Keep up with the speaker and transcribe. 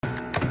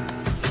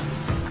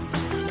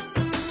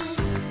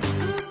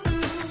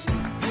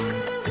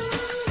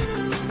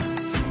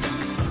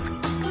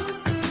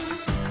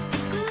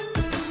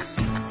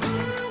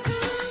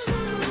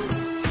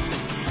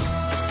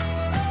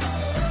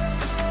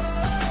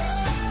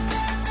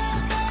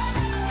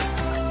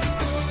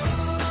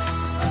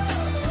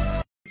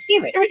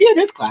hear it. Yeah,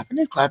 there's clapping.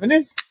 There's clapping.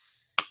 There's.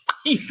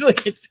 He's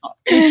looking.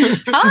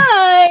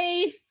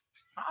 Hi.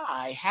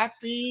 Hi.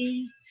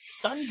 Happy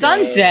Sunday.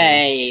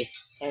 Sunday.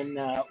 And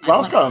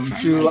welcome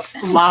to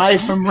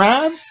Live from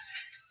Rabs,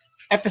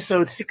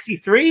 episode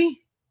 63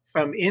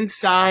 from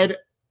inside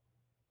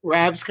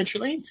Rabs Country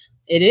Lanes.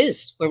 It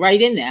is. We're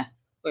right in there.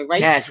 We're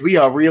right. Yes, we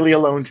are really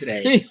alone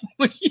today.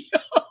 We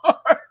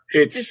are.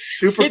 It's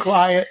super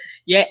quiet.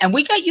 Yeah, and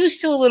we got used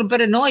to a little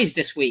bit of noise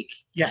this week.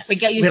 Yes, we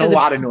got used to a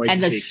lot of noise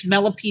and the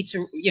smell of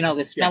pizza. You know,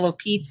 the smell of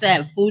pizza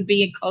and food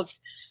being cooked.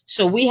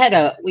 So we had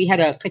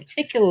a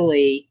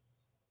particularly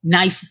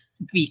nice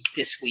week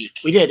this week.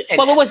 We did.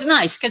 Well, it was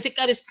nice because it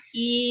got us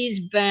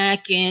eased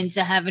back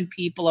into having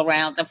people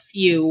around, a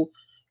few.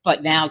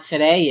 But now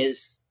today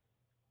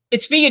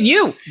it's me and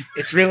you.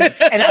 It's really,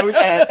 and I was,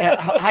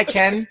 hi,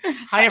 Ken.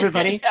 Hi,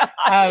 everybody.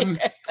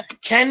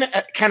 Ken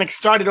kind of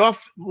started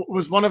off,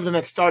 was one of them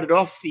that started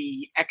off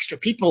the extra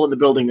people in the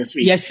building this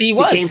week. Yes, he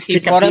was. He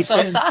brought us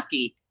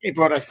Osaki. He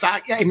brought us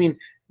sake. I mean,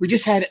 we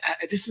just had,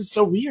 this is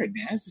so weird,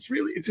 man. This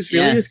really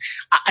is.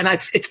 And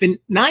it's been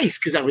nice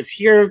because I was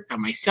here by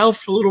myself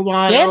for a little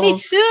while. Yeah, me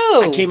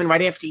too. I came in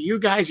right after you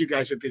guys. You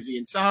guys were busy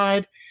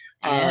inside.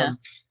 Yeah.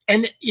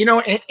 And you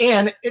know,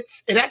 and it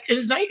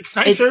is nice. It's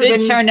nicer. It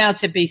did turn out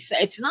to be.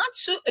 It's not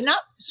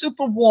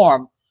super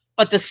warm,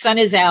 but the sun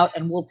is out,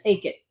 and we'll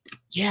take it.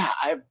 Yeah,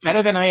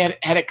 better than I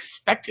had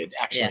expected,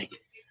 actually.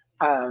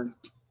 Yeah.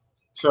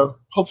 So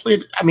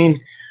hopefully, I mean,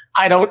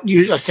 I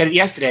said it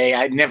yesterday.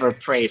 I never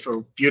pray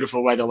for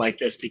beautiful weather like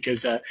this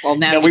because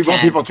now we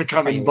want people to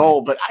come and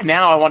bowl. But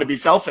now I want to be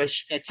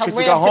selfish because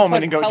we go home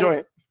and go do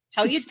it.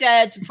 Tell your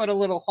dad to put a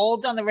little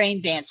hold on the rain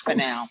dance for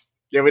now.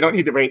 Yeah, we don't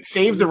need the rain.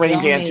 Save the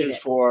rain dances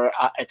for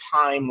a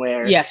time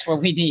where... Yes, where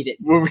we need it.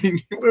 Where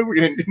we're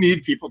going to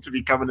need people to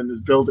be coming in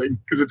this building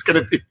because it's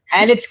going to be...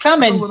 And it's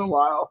coming. A little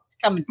while. It's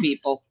coming,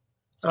 people.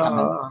 It's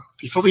coming.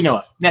 Before we know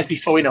it. Nez,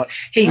 before we know it.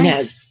 Hey, right.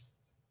 Nez.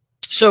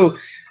 So,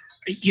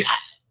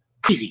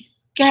 crazy.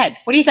 Go ahead.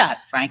 What do you got,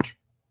 Frank?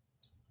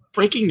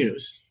 Breaking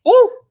news.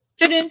 Ooh.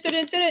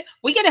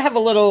 We got to have a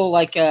little,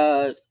 like,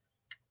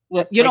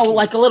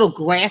 like a little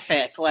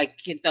graphic, like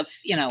the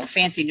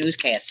fancy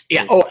newscast.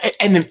 Yeah. Oh,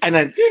 and there's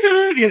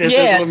little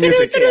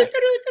music. Yeah.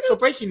 So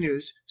breaking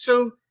news.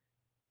 So,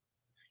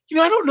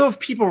 I don't know if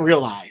people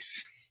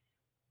realize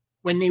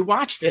when they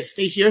watch this,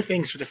 they hear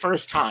things for the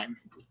first time.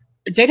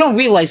 They don't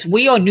realize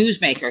we are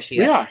newsmakers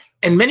here. We are,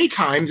 and many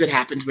times it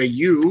happens where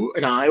you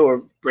and I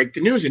break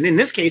the news, and in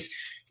this case,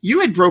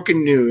 you had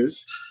broken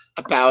news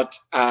about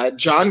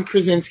John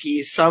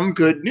Krasinski's Some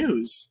Good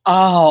News.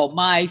 Oh,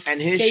 my and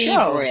his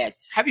favorite.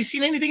 Show. Have you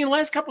seen anything in the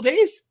last couple of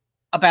days?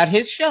 About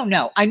his show?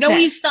 No. I know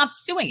he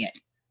stopped doing it.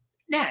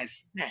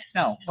 Naz.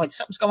 No, but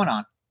something's going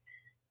on.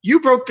 You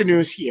broke the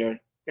news here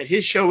that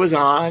his show was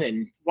on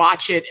and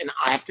watch it, and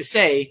I have to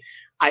say,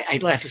 I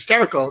laugh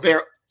hysterical.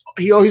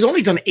 He's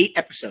only done 8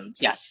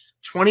 episodes. Yes.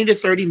 20 to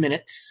 30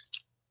 minutes.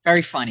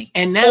 Very funny.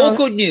 And now, all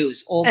good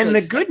news.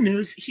 Good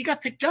news, he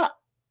got picked up.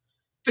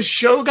 The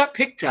show got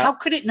picked up. How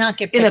could it not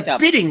get picked up? In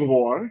a bidding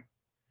war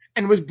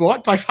and was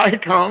bought by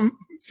Viacom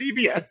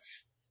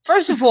CBS.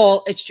 First of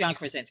all, it's John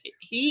Krasinski.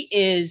 He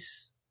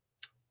is,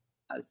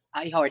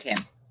 I heard him.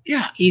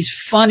 Yeah. He's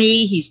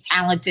funny. He's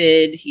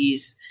talented.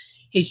 He's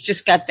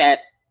just got that,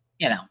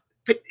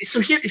 But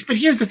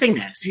here's the thing,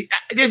 Naz.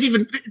 There's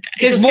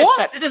more?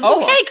 There's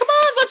more. Okay, come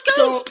on. Let's go.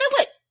 So, spill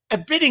it. A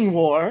bidding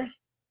war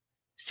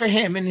for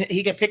him, and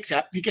he gets picked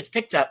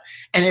up,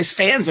 and his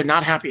fans are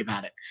not happy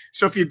about it.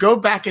 So if you go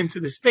back into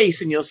the space,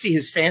 and you'll see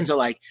his fans are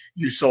like,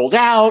 "You sold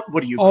out.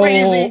 What are you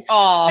crazy?"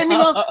 And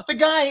the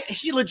guy,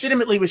 he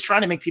legitimately was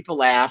trying to make people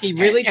laugh, he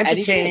really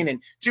entertain,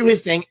 and do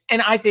his thing.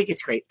 And I think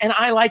it's great, and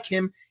I like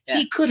him. Yeah.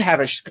 He could have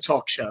a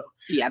talk show.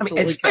 Yeah,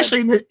 absolutely. Especially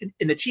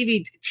in the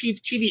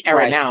TV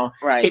era now.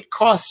 Right. It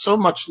costs so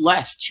much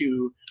less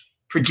to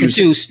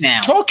produce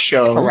now talk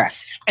show. Correct.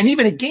 And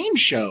even a game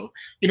show.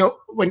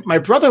 When my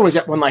brother was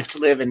at One Life to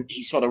Live and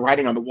he saw the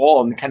writing on the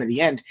wall and kind of the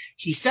end,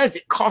 he says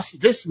it costs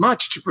this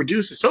much to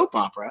produce a soap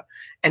opera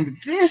and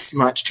this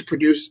much to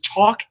produce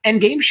talk and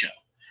game show.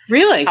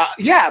 Really?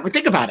 Yeah, but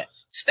think about it.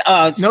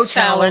 No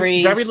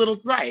salaries, talent, very little.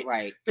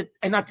 Right.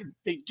 And not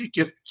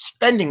you're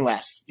spending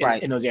less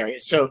in those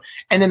areas. So,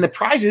 and then the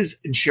prizes,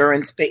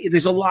 insurance,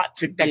 there's a lot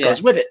that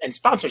goes with it, and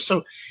sponsors.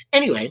 So,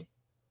 anyway,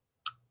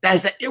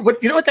 that's that. You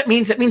know what that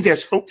means? That means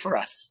there's hope for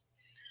us.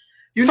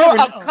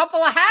 Couple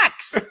of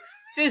hacks.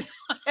 There's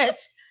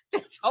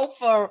hope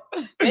for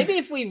maybe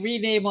if we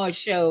rename our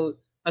show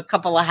A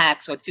Couple of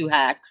Hacks or 2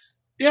 Hacks.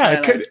 Yeah,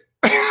 it could.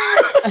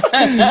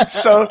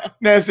 So,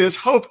 Naz, there's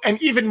hope,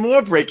 and even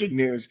more breaking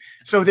news.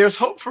 So there's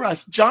hope for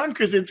us. John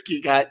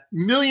Krasinski got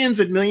millions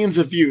and millions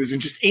of views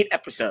in just 8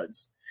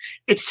 episodes.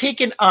 It's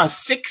taken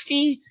us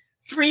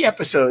 63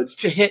 episodes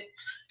to hit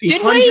the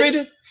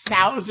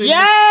 100,000.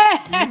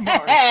 Yes.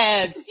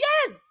 Yes.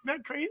 Isn't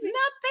that crazy?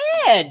 Not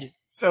bad.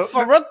 So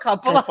for a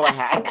couple of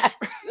hacks.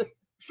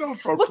 So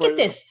look at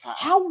this.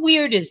 How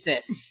weird is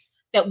this?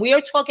 That we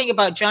are talking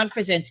about John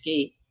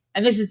Krasinski,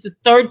 and this is the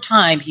 3rd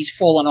time he's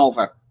fallen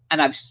over.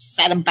 And I've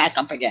set him back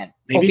up again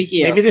over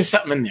here. Maybe there's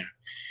something in there.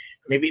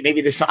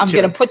 Maybe there's something. I'm to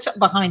going it. to put something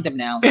behind him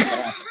now.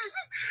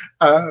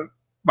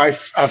 My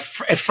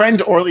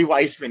friend Orly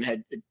Weissman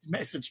had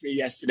messaged me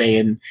yesterday,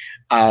 and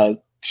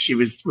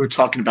we were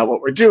talking about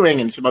what we're doing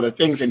and some other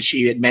things, and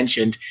she had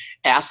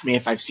asked me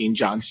if I've seen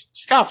John's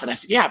stuff, and I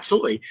said, yeah,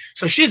 absolutely.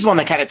 So she's the one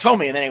that kind of told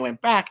me, and then I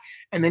went back,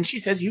 and then she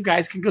says, you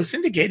guys can go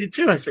syndicated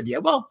too. I said, yeah,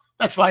 well,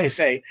 that's why I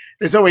say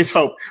there's always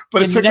hope.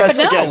 But it took us,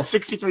 again,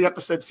 63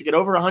 episodes to get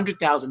over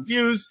 100,000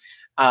 views,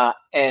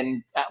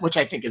 and which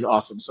I think is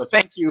awesome. So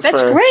thank you.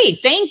 That's great.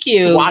 Thank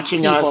you.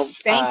 Watching us.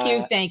 Thank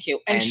you.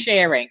 And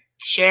sharing.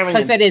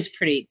 Because that is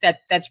pretty,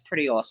 that's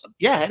pretty awesome.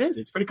 Yeah, it is.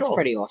 It's pretty cool. It's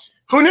pretty awesome.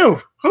 Who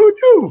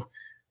knew?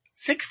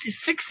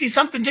 60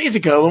 something days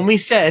ago when we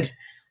said,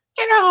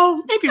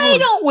 maybe Why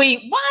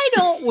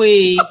don't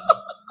we?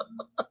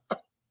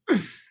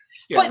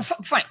 Yeah.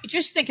 But Frank,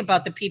 just think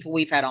about the people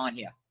we've had on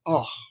here.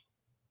 Oh,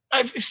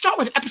 I start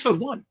with episode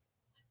 1.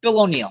 Bill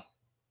O'Neill,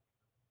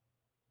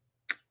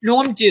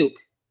 Norm Duke,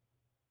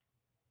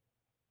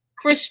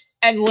 Chris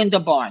and Linda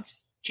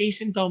Barnes,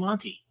 Jason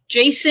Belmonte,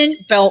 Jason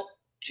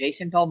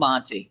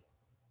Belmonte,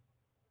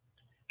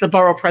 the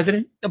borough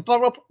president, the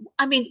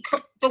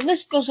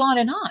list goes on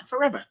and on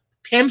forever.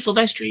 Pam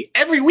Silvestri,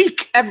 every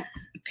week.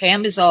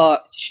 Pam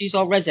she's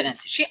our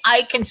resident.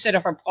 I consider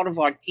her part of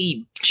our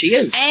team. She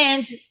is.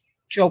 And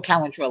Joe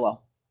Calandrillo.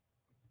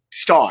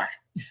 Star.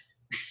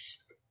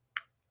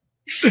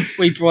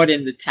 We brought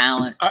in the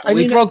talent.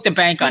 We broke the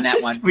bank on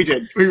that one. We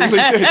did. We really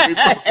did. We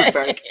broke the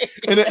bank.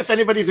 And if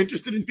anybody's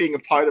interested in being a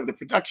part of the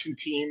production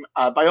team,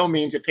 by all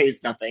means, it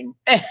pays nothing.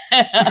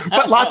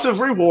 But lots of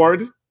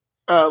reward.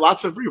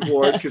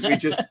 Because we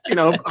just,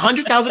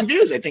 100,000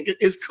 views, I think it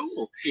is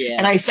cool. Yeah.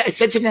 And I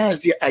said to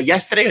Naz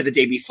yesterday or the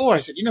day before, I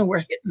said, we're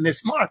hitting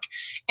this mark.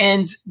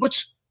 And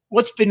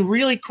what's been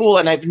really cool,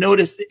 and I've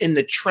noticed in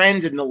the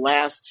trend in the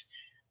last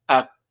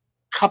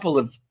couple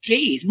of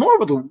days, more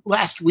over the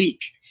last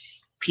week,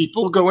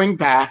 people going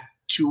back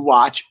to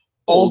watch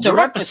older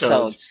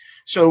episodes.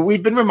 So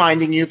we've been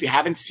reminding you, if you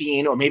haven't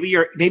seen, or maybe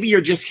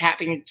you're just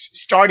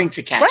starting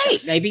to catch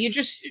us. Maybe you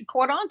just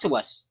caught on to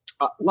us.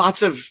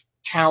 Lots of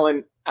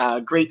talent,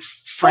 great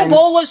friends. Pro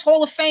Bowlers,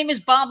 Hall of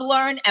Famers, Bob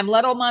Learn,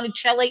 Amleto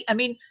Monticelli.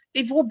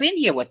 They've all been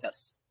here with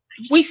us.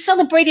 We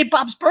celebrated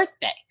Bob's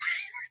birthday.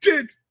 We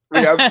did.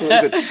 We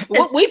absolutely did.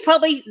 We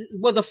probably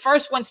were the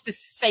first ones to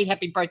say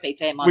happy birthday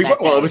to him on that day.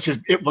 Well,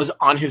 it was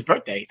on his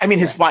birthday.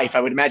 His wife,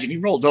 I would imagine he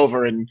rolled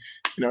over and,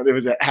 there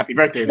was a happy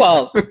birthday.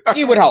 Well,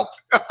 you would hope.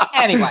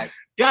 Anyway.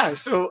 Yeah.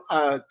 So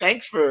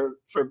thanks for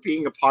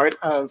being a part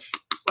of,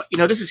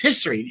 this is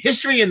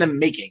history in the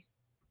making.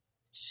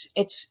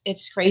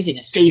 It's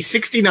craziness. Day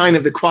 69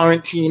 of the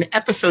quarantine,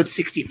 episode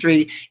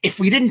 63. If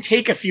we didn't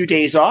take a few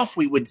days off,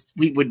 we would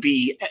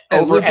be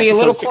over would be a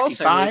little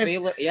 65.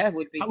 Closer.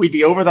 We'd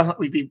be over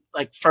we'd be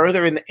like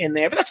further in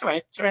there, but that's all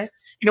right. It's all right.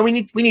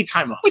 We need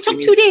time off. We took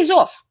 2 days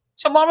off.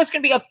 Tomorrow's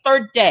going to be our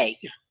third day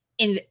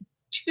in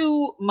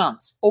 2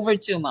 months, over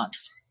 2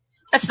 months.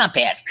 That's not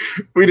bad.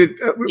 We did.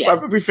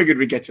 We figured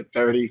we'd get to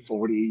 30,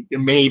 40,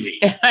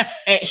 maybe.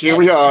 Here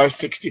we are,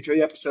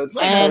 63 episodes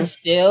later. And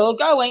still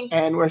going.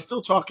 And we're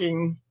still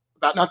talking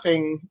about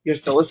nothing. You're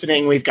still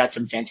listening. We've got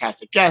some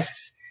fantastic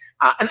guests.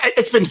 And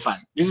it's been fun.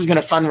 This has been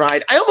a fun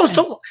ride. I almost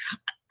don't.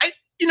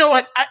 You know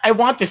what? I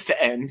want this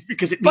to end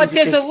because it means. But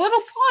there's a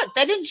little part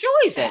that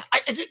enjoys it.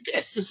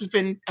 This has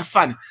been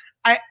fun.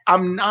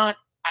 I'm not.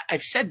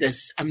 I've said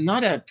this. I'm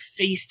not a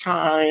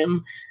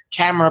FaceTime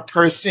camera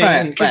person.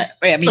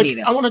 Right, me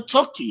neither. I want to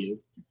talk to you.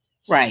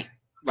 Right.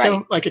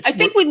 So, I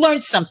think we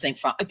learned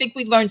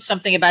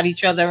something about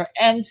each other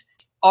and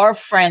our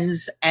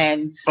friends,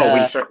 and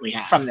we certainly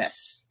have from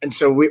this. And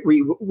so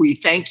we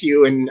thank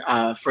you and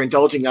for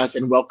indulging us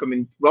and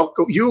welcome.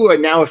 You are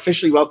now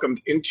officially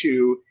welcomed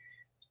into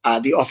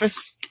the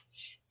office,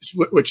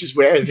 which is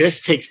where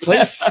this takes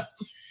place.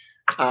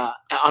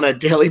 On a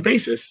daily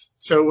basis.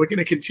 So we're going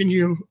to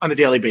continue on a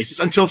daily basis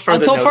until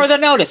further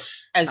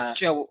notice, as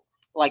Joe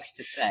likes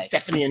to say.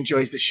 Stephanie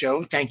enjoys the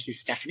show. Thank you,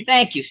 Stephanie.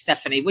 Thank you,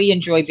 Stephanie. We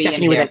enjoy being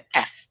Stephanie here. with an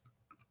F.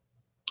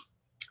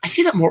 I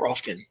see that more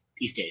often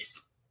these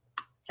days.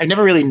 I've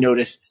never really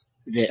noticed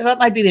that. That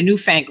might be the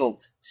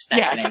newfangled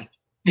Stephanie.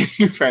 Yeah, it's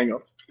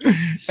newfangled.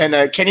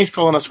 And Kenny's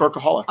calling us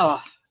workaholics.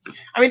 Oh.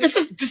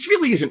 This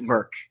really isn't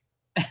work.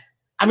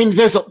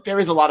 There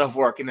is a lot of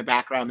work in the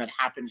background that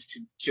happens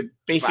to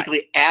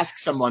basically ask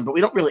someone, but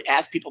we don't really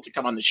ask people to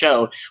come on the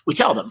show. We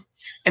tell them.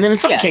 And then in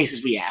some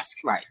cases we ask.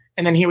 Right.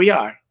 And then here we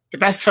are, the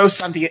best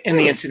hosts in the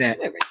internet.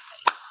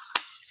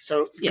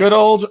 So good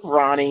old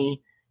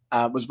Ronnie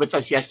was with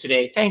us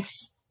yesterday.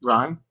 Thanks,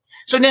 Ron.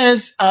 So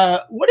Nez,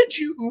 what did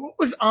you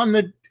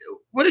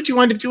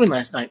wind up doing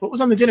last night? What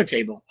was on the dinner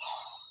table?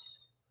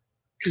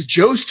 Because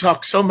Joe's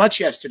talked so much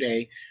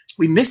yesterday,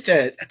 we missed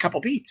a couple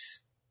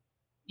beats.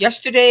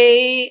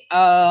 Yesterday,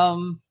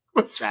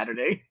 What's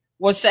Saturday?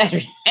 Was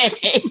Saturday.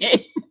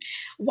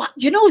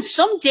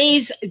 Some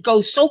days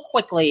go so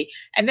quickly,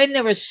 and then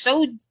there are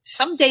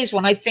some days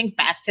when I think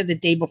back to the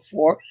day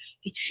before,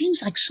 it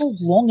seems like so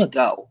long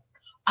ago.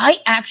 I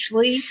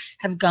actually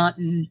have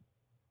gotten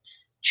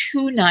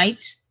 2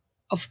 nights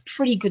of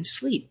pretty good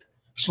sleep.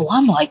 So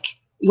I'm like,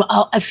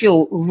 I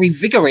feel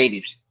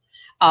revigorated.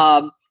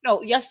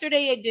 No,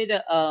 yesterday I did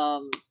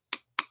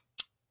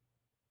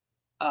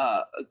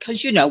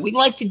because we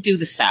like to do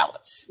the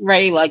salads.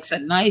 Ray likes a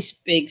nice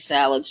big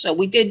salad, so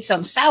we did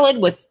some salad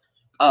with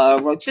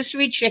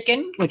rotisserie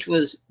chicken, which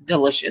was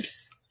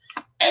delicious,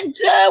 and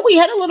we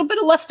had a little bit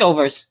of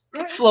leftovers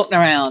floating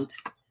around.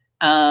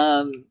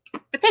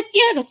 But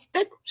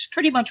that's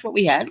pretty much what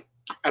we had.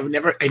 I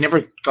never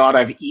thought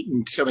I've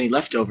eaten so many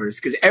leftovers,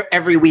 because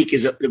every week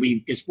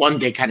is one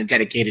day kind of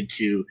dedicated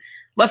to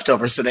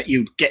leftovers, so that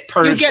you get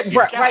purged.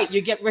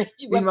 You get rid.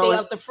 You empty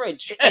out the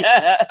fridge.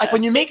 It's like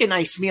when you make a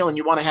nice meal and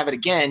you want to have it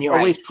again, you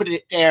always put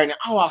it there, and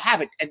I'll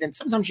have it, and then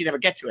sometimes you never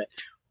get to it.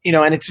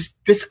 And it's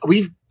just this.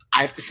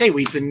 I have to say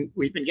we've been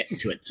getting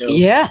to it. So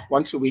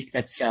once a week.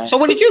 That's so.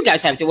 What did you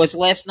guys have? Was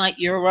last night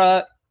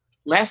your?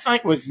 Last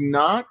night was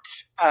not.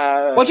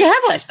 What'd you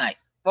have last night?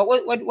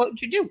 What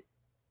did you do?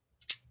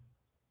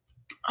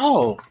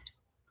 Oh,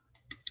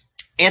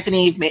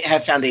 Anthony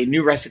have found a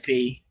new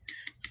recipe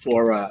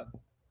for.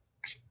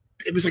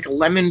 It was like a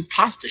lemon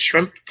pasta,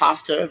 shrimp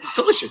pasta. It was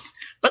delicious,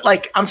 but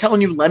like I'm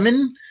telling you,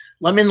 lemon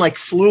like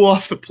flew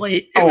off the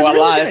plate. It was a really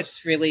lot. good.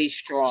 It's really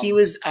strong. He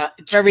was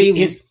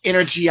his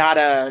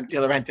Energiata de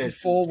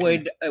Laurentiis.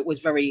 Forward. It was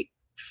very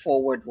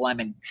forward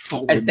lemon,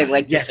 forward as they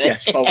like to say.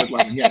 Yes, forward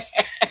lemon. Yes,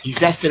 he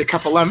zested a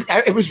couple lemon.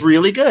 It was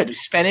really good.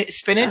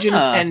 Spinach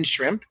and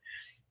shrimp.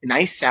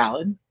 Nice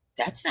salad.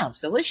 That sounds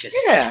delicious.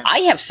 Yeah. I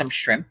have some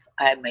shrimp.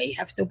 I may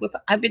have to whip.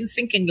 I've been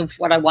thinking of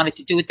what I wanted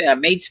to do with it. I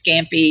made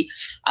scampi.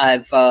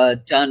 I've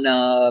done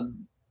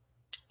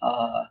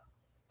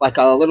like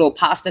a little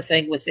pasta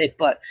thing with it.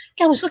 But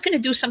I was looking to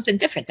do something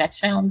different. That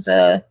sounds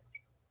good.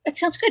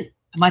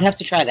 I might have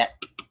to try that.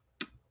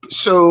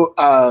 So,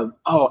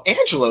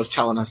 Angelo's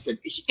telling us that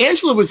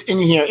Angelo was in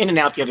and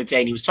out the other day,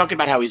 and he was talking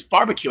about how he was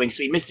barbecuing,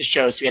 so he missed the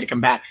show, so he had to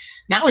come back.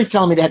 Now he's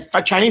telling me they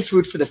had Chinese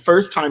food for the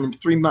first time in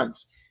 3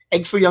 months.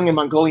 Egg foo young and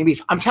Mongolian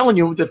beef. I'm telling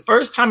you, the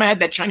first time I had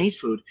that Chinese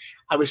food,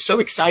 I was so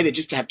excited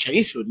just to have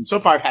Chinese food. And so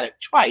far I've had it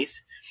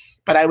twice,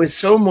 but I was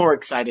so more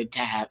excited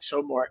to have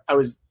I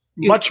was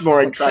much more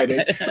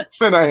excited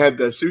when I had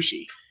the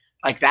sushi.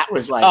 Like that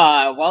was like,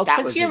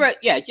 because you're a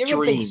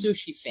big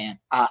sushi fan.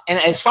 And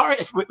as far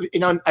as,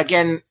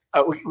 again,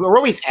 we're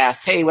always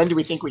asked, hey, when do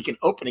we think we can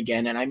open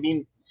again? And I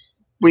mean,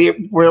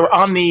 we're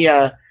on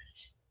the,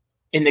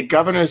 in the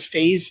governor's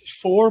phase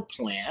 4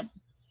 plan.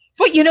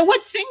 But you know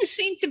what? Things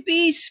seem to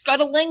be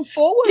scuttling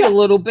forward a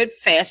little bit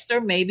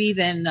faster, maybe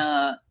than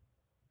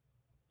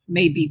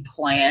maybe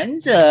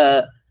planned.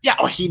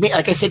 He made,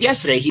 like I said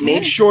yesterday, he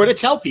made sure to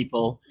tell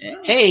people,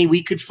 "Hey,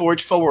 we could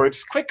forge forward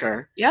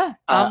quicker." Yeah,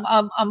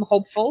 I'm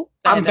hopeful.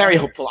 I'm very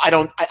hopeful.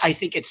 I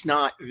think it's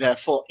not the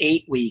full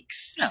 8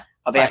 weeks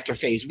of after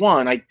phase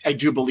 1. I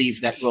do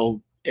believe that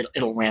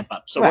it'll ramp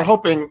up. So we're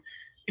hoping.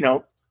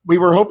 We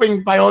were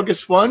hoping by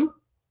August 1.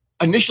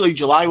 Initially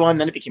July 1,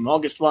 then it became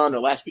August 1 or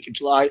last week of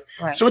July.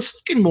 Right. So it's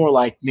looking more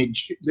like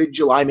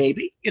mid-July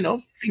maybe,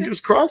 fingers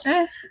crossed.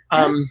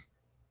 And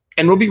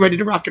we'll be ready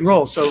to rock and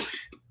roll. So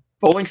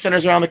bowling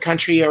centers around the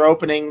country are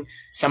opening.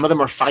 Some of them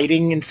are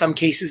fighting in some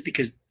cases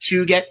because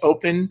to get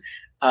open,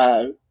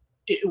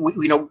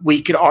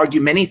 we could argue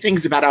many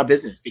things about our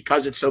business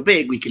because it's so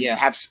big. We could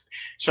have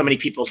so many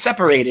people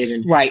separated,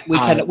 and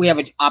we have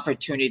an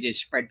opportunity to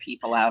spread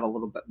people out a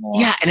little bit more.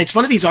 Yeah, and it's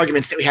one of these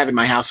arguments that we have in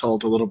my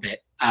household a little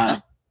bit.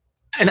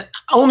 And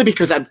only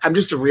because I'm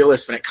just a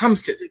realist when it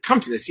comes to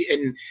this.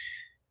 And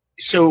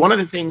so one of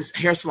the things,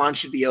 hair salons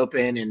should be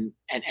open and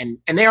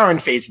they are in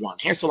phase 1.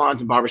 Hair salons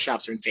and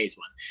barbershops are in phase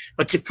 1.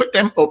 But to put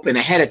them open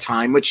ahead of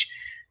time, which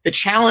the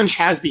challenge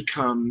has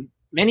become,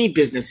 many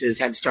businesses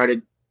have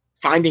started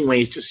finding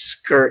ways to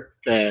skirt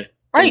the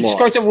laws.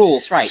 Skirt the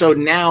rules, right. So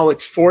now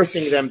it's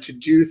forcing them to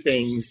do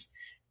things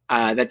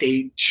that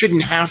they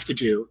shouldn't have to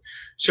do.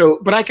 So,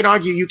 but I can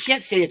argue you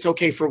can't say it's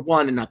okay for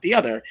one and not the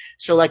other.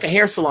 So like a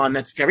hair salon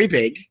that's very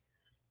big,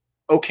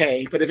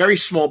 okay, but a very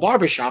small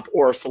barbershop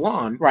or a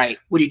salon, right?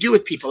 What do you do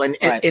with people? And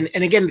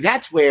again,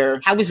 that's where,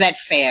 how is that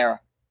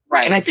fair?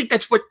 Right. And I think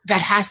that's what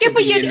that has to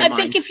be. Yeah, but I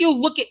think if you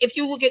look at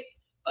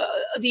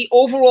the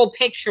overall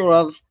picture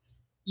of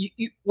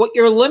what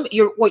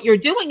you're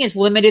doing is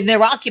limiting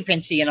their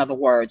occupancy. In other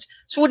words,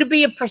 so would it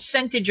be a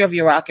percentage of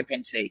your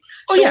occupancy?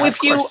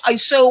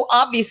 So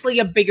obviously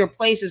a bigger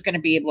place is going to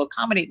be able to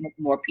accommodate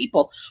more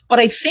people. But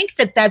I think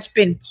that's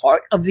been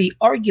part of the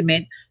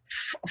argument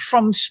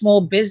from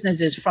small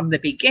businesses from the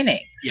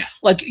beginning. Yes,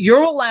 like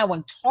you're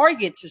allowing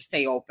Target to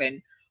stay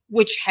open,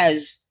 which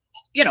has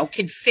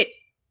can fit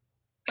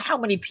how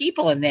many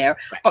people in there,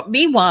 but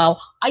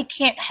meanwhile I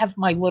can't have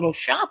my little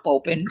shop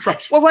open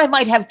where I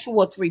might have 2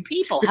 or 3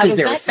 people because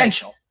they're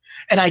essential.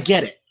 And I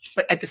get it,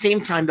 but at the same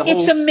time,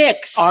 it's a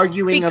mix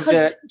arguing of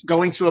the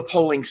going to a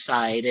polling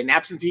site and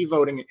absentee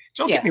voting.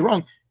 Don't get me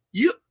wrong,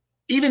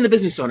 even the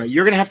business owner,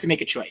 you're going to have to make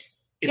a choice.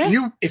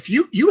 If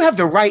you have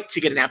the right to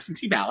get an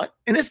absentee ballot,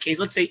 in this case,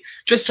 let's say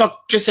just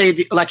say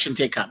the election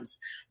day comes,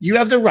 you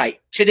have the right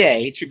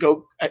today to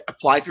go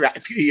apply through.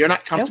 If you're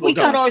not comfortable, we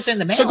got ours in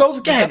the mail. So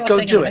go ahead,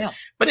 go do it.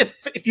 But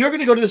if you're going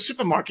to go to the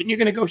supermarket and you're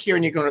going to go here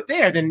and you're going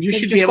there, then you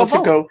should be just able go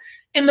to go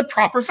in the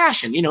proper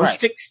fashion.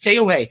 Right. Stay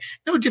away.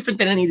 No different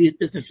than any of these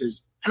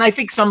businesses. And I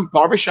think some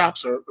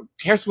barbershops or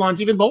hair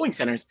salons, even bowling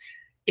centers,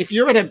 if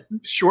you're at a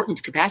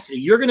shortened capacity,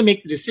 you're going to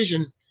make the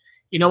decision.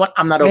 You know what?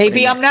 I'm not opening.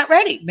 Maybe I'm not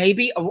ready.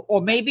 Maybe, or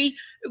maybe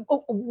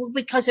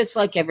because it's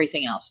like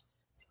everything else.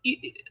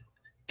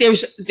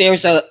 There's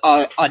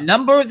a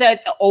number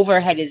that the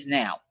overhead is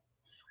now.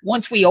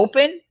 Once we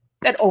open,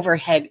 that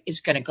overhead is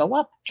going to go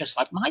up, just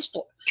like my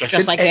store,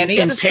 just like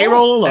any other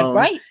payroll store. alone,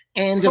 Right?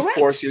 And Correct. Of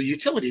course, your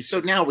utilities. So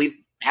now we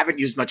haven't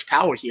used much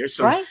power here.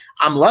 So Right.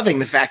 I'm loving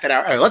the fact that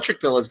our electric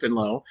bill has been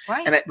low.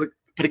 Right.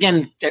 But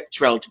again, that's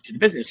relative to the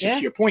business. So Yeah.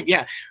 to your point,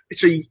 yeah.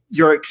 So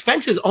your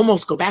expenses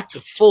almost go back to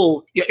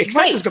full. Your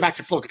expenses go back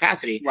to full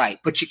capacity. Right.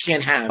 But you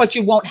can't have. But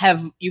you don't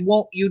have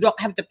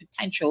the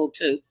potential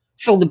to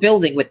fill the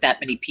building with that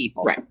many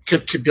people. Right.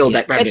 To build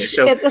that revenue.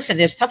 Listen,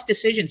 there's tough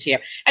decisions here.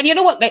 And you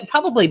know what?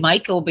 Probably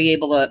Mike will be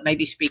able to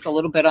maybe speak a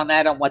little bit on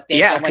that, on what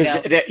they're going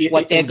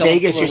in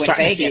Vegas, you're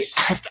starting to Vegas.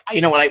 see.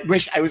 You know what? I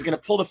wish I was going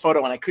to pull the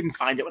photo and I couldn't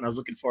find it when I was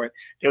looking for it.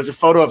 There was a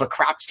photo of a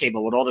craps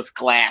table with all this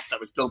glass that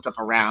was built up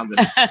around.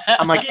 And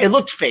I'm like, it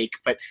looked fake.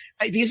 But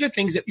these are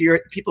things that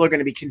people are going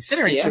to be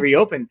considering to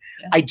reopen.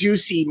 Yeah. I do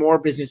see more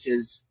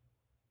businesses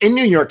in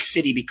New York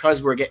City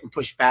because we're getting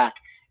pushed back.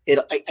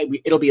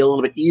 It'll be a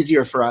little bit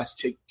easier for us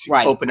to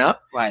open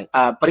up. Right.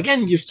 But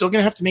again, you're still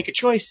going to have to make a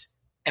choice.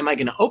 Am I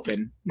going to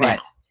open now? Right.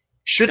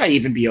 Should I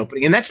even be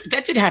opening? And that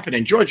did happen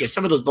in Georgia.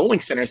 Some of those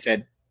bowling centers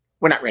said,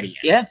 we're not ready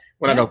yet. Yeah.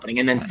 We're not opening.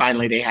 And then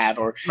finally they have,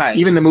 or right.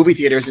 even the movie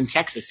theaters in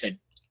Texas said,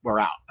 we're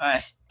out.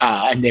 Right.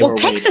 And they well, were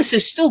Texas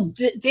is still,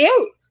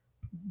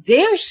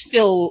 they're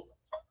still,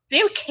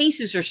 their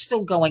cases are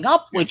still going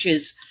up, which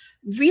is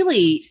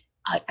really,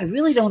 I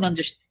really don't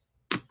understand.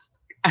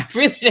 I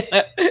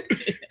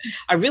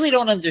really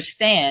don't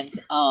understand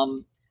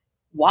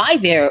why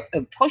they're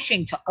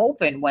pushing to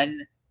open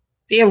when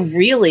they're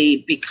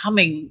really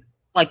becoming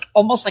like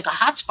almost like a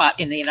hotspot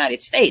in the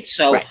United States.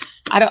 So right.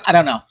 I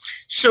don't know.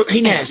 So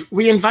hey Naz,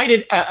 we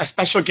invited a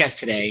special guest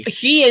today.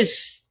 He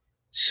is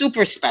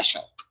super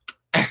special.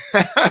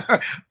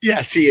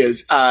 Yes, he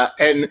is.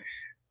 And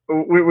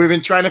we've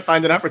been trying to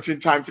find an opportune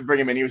time to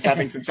bring him in. He was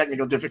having some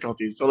technical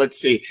difficulties. So let's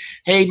see.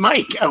 Hey,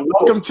 Mike,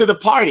 welcome to the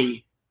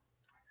party.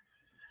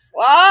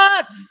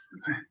 What?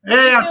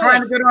 Hey, I'm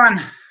trying to get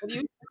on.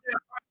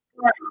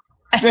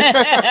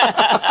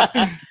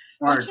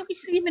 Why can't we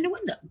see him in the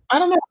window? I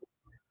don't know.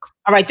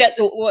 All right,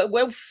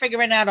 we're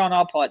figuring out on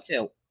our part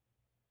too.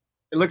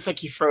 It looks like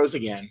he froze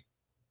again.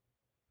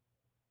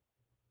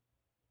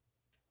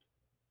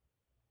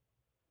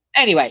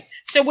 Anyway,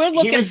 so we're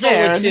looking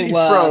forward to. He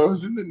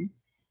froze, and then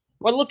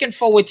we're looking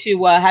forward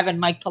to having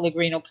Mike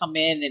Pellegrino come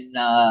in and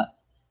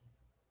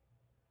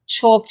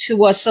talk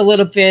to us a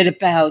little bit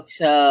about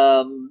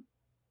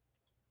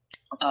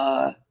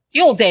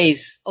the old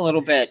days, a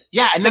little bit.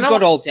 Yeah, and then the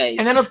good old days,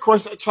 and then of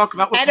course talk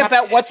about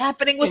what's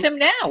happening with him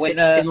now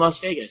in Las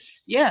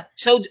Vegas. Yeah,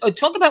 so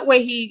talk about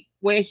where he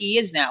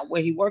is now,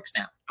 where he works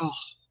now. Oh,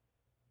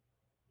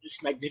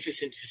 this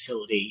magnificent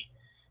facility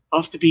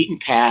off the beaten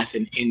path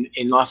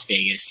in Las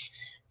Vegas,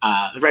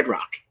 the Red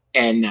Rock,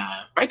 and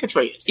right, that's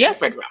where he is. Yeah,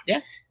 Red Rock.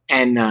 Yeah,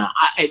 and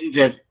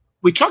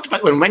we talked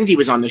about when Wendy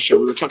was on the show.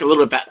 We were talking a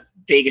little bit about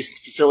Vegas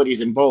facilities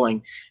and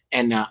bowling,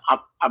 and I'm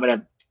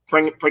gonna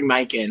bring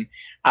Mike in.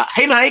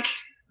 Hey, Mike,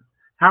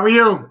 how are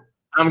you?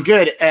 I'm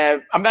good.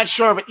 I'm not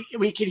sure, but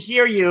we could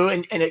hear you,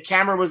 and the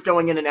camera was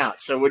going in and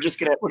out, so we're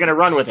gonna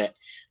run with it.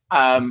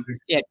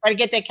 Yeah, try to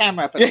get that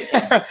camera up.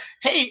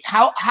 Hey,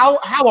 how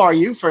are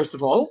you? First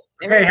of all,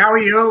 hey, how are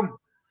you?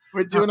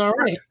 We're doing all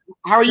right.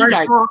 How are you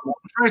guys?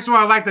 First of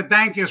all, I'd like to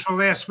thank you for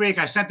last week.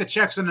 I sent the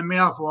checks in the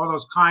mail for all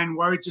those kind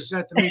words you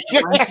said to me.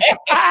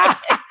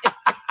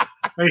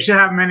 So you should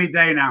have them any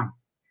day now.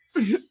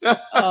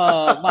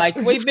 Oh, Mike,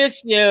 we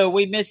miss you.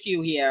 We miss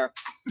you here.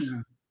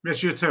 Yeah,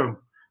 miss you too.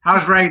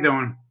 How's Ray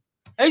doing?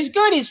 He's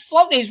good. He's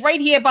floating. He's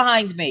right here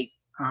behind me.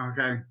 Oh,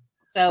 okay.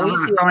 So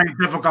he's having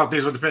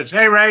difficulties with the pitch.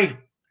 Hey, Ray.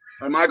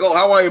 Hey, Michael.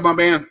 How are you, my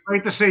man?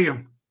 Great to see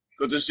you.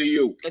 Good to see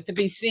you. Good to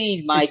be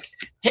seen, Mike.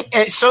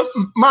 So,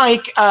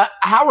 Mike,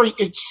 how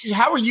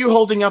are you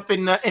holding up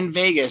in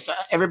Vegas?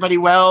 Everybody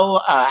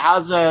well?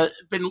 How's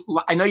been?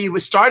 I know you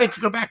started to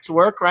go back to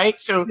work,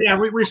 right? So yeah,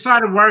 we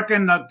started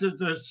working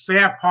the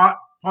staff part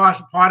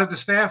of the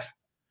staff.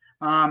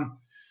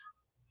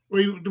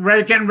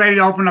 We're getting ready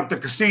to open up the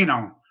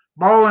casino.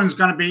 Bowling's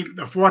going to be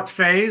the fourth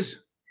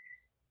phase.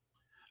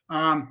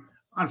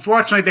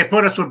 Unfortunately, they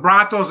put us with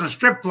brothels and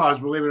strip clubs.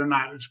 Believe it or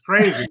not, it's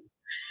crazy.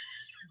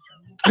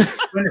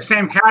 In the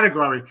same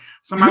category.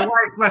 So my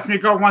wife lets me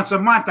go once a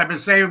month. I've been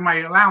saving my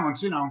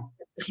allowance, you know.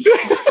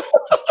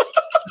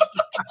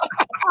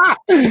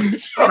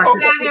 Once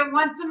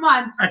a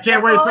month. I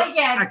can't wait.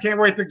 I can't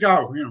wait to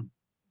go. You know.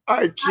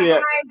 I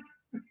can't.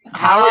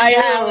 Hi,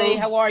 Allie.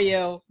 How are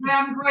you?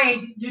 I'm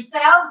great.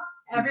 Yourselves?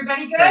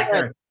 Everybody good?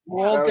 Good.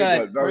 We're all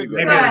good. Very good.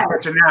 Maybe I'm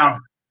pitching now.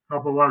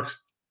 Hope it works.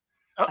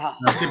 Oh.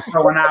 I keep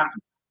going out.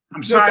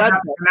 I'm sorry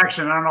about the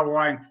connection. I don't know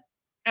why.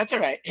 That's all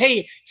right.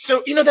 Hey,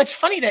 so that's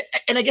funny that,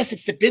 and I guess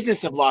it's the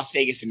business of Las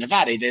Vegas and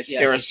Nevada.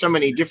 There are so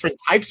many different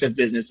types of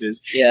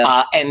businesses,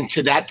 and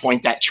to that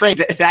point, that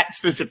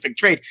specific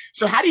trade.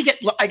 So how do you get?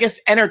 I guess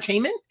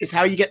entertainment is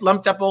how you get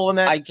lumped up all in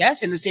that. I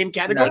guess in the same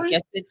category. I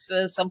guess it's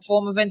some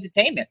form of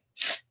entertainment.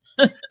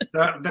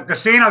 The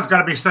casino's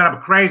going to be set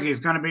up crazy. It's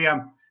going to be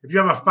if you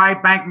have a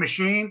 5-bank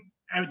machine,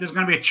 there's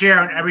going to be a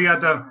chair in every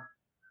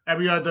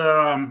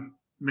other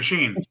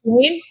machine.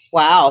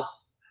 Wow.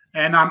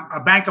 And a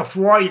bank of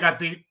 4, you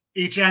got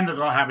each end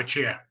will have a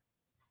chair.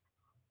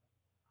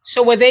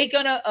 So are they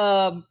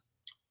gonna?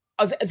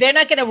 They're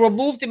not gonna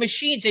remove the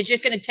machines. They're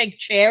just gonna take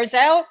chairs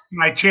out.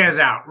 My chairs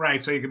out,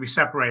 right? So you can be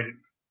separated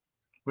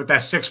with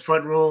that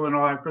 6-foot rule and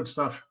all that good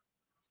stuff.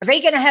 Are they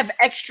gonna have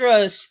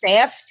extra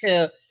staff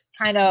to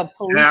kind of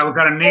police? Yeah, we're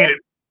gonna need it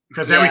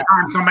because every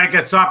time somebody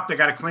gets up, they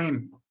got to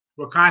clean.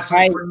 We're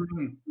constantly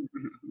cleaning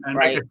and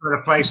making sure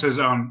the place is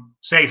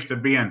safe to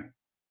be in.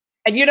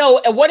 And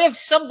what if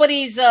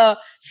somebody's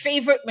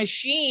favorite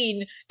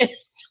machine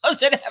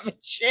doesn't have a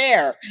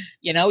chair?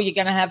 You're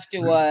gonna have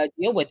to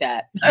deal with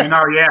that. They're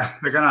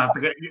gonna have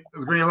to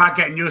there's gonna be a lot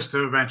getting used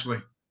to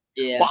eventually.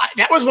 Yeah, well,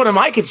 that was one of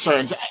my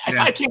concerns. If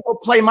I can't go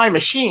play my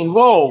machine,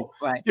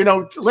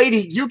 lady,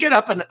 you get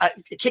up and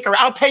kick her.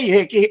 I'll pay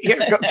you.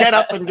 Get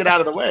up and get out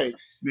of the way.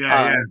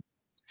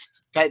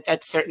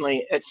 That's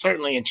certainly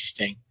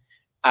interesting.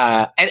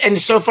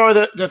 And so far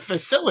the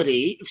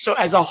facility. So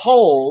as a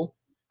whole.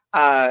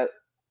 The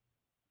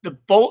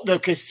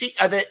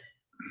casino.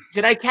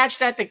 Did I catch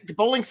that? The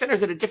bowling center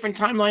is at a different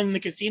timeline than the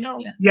casino.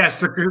 Yeah.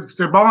 Yes,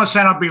 the bowling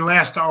center will be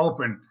last to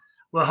open.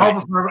 We're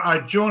hoping for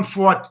a June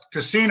 4th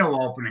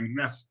casino opening.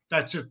 That's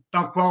just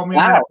don't quote me.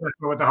 That's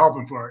what they're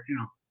hoping for.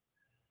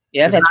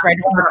 Yeah, that's right.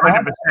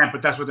 100%,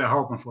 but that's what they're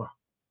hoping for.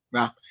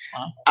 Wow.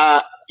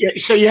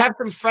 So you have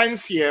some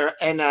friends here,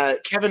 and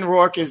Kevin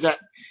Rourke is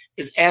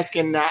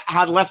asking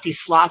how Lefty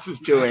Slots is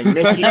doing. And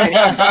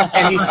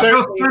he's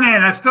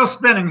still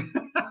spinning.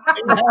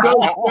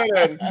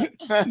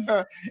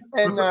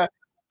 And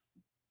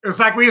it's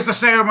like we used to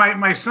say with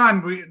my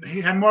son.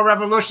 He had more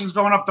revolutions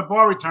going up the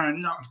ball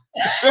return.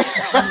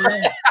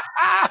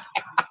 I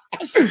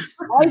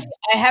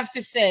have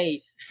to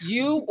say,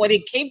 when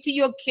it came to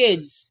your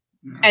kids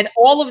and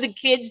all of the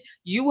kids,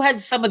 you had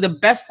some of the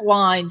best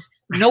lines.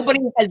 Nobody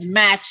has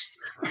matched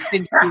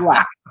since you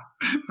left.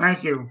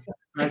 Thank you.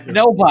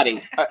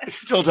 Nobody.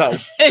 Still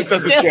does. It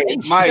doesn't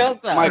change. I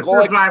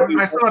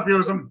still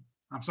abuse them.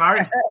 I'm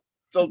sorry.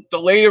 So the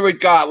later it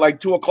got, like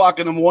 2 o'clock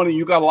in the morning,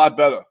 you got a lot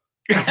better.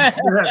 2 or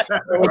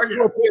 3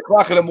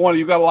 o'clock in the morning,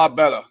 you got a lot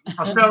better. I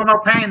was feeling no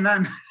pain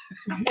then.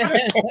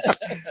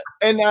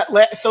 And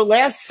so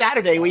last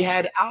Saturday we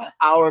had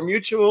our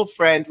mutual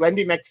friend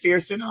Wendy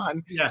McPherson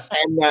on. Yes.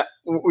 And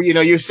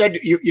you said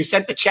you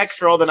sent the checks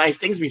for all the nice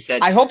things we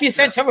said. I hope you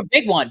sent her a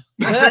big one.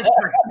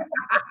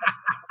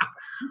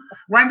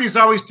 Wendy's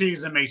always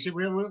teasing me.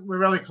 We're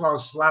really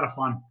close. A lot of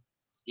fun.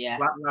 Yeah.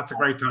 Lots of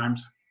great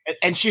times.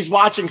 And she's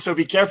watching, so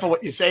be careful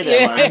what you say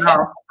there. Yeah.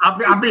 No,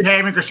 I'm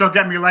behaving because she'll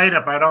get me later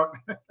if I don't.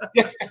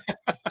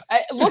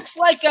 It looks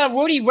like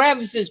Rudy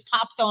Revs has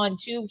popped on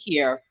too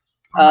here.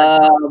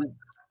 I'm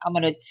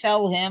going to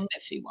tell him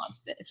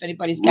if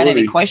anybody's got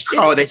any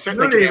questions. Oh, they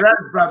certainly Rudy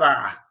Revs,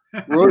 brother.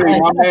 Rudy,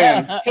 my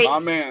man. My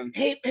man.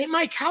 Hey,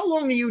 Mike, how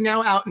long are you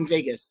now out in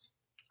Vegas?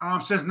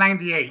 Since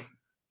 98.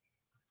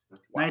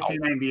 Wow.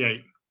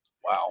 1998.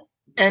 Wow.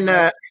 And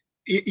I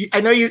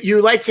know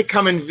you like to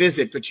come and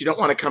visit, but you don't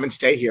want to come and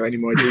stay here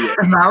anymore, do you?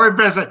 No, we're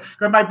busy.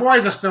 Because my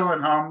boys are still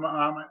at home.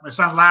 My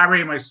son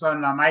Larry, my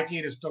son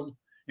Mikey, they're still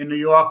in New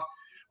York.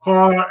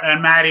 Paul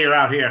and Maddie are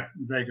out here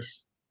in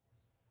Vegas.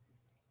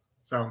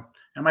 So,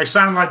 and my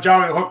son-in-law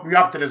Joey hooked me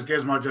up to this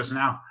gizmo just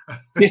now.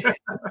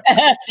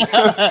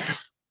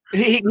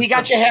 he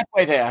got you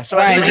halfway there. So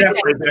right.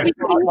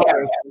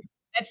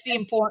 That's the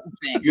important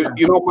thing.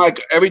 You know,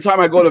 Mike, every time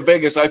I go to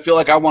Vegas, I feel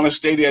like I want to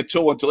stay there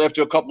too until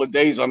after a couple of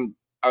days I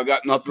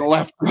got nothing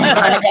left. I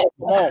gotta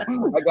go home.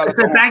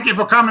 Thank you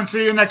for coming.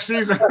 See you next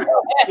season.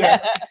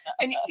 Yeah.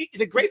 And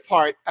the great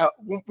part,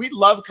 we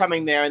love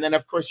coming there. And then,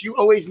 of course, you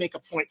always make a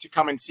point to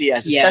come and see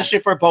us, especially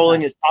for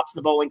bowling. It stops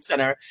the bowling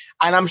center.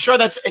 And I'm sure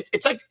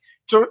it's like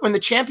when the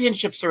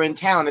championships are in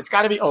town, it's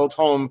got to be Old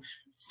Home.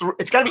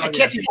 It's got to be, I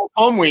can't see Old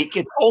Home week.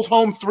 It's Old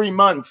Home 3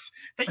 months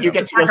that you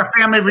get to. It's like a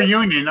family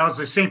reunion. It's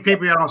the same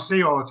people you don't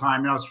see all the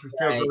time. It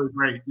feels really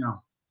great.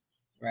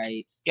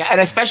 Right. Yeah, and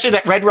especially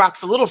that Red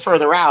Rock's a little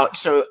further out,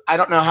 so I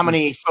don't know how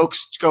many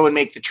folks go and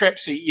make the trip.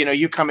 So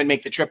you come and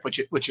make the trip,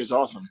 which is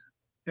awesome.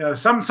 Yeah,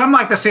 some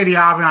like to see the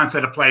ambiance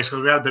of the place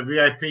because we have the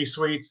VIP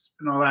suites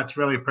and all that. It's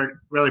really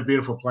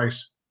beautiful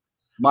place.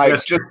 Mike,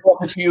 just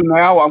talking to you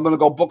now, I'm going to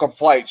go book a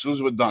flight as soon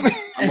as we're done.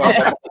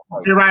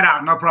 You're right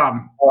out, no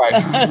problem. All right.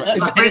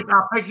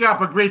 I'll pick you up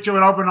and greet you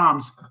with open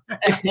arms.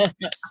 No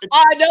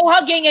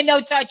hugging and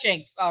no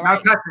touching. All right.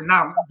 No touching,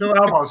 no. Do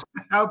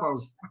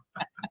elbows.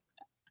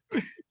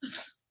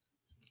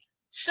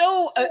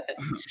 So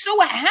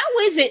how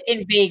is it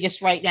in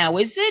Vegas right now?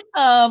 Is it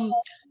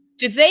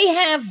do they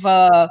have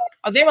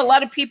are there a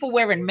lot of people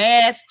wearing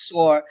masks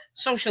or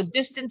social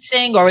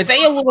distancing, or are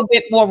they a little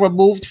bit more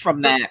removed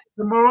from that?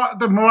 The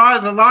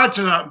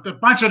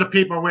bunch of the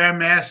people wear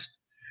masks.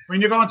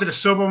 When you go into the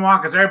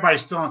supermarkets,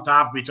 everybody's still on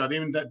top of each other.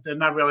 Even they're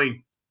not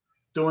really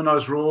doing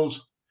those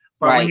rules.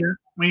 But Right.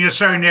 when you're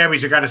certain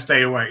areas, you got to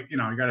stay away. You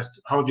got to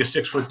hold your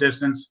 6 foot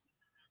distance.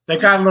 They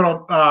got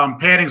little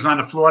paddings on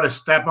the floor to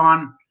step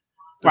on,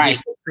 to Right. be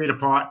 6 feet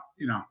apart.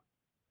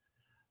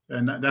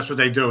 And that's what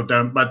they do.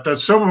 But the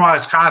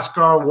supermarkets,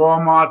 Costco,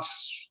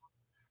 Walmart's,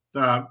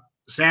 the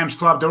Sam's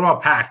Club, they're all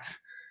packed,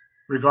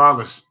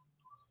 regardless.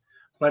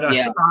 But our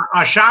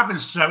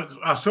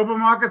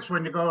supermarkets,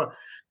 when you go,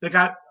 they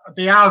got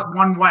the hours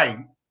one way.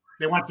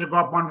 They want you to go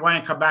up one way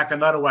and come back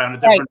another way on a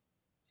different.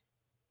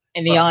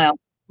 In the aisle.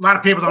 A lot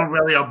of people don't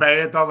really obey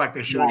it though, like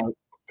they should. Right.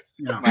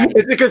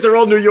 It's because they're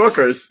all New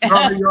Yorkers. They're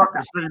all New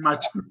Yorkers, pretty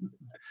much.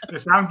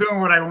 I'm doing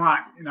what I want.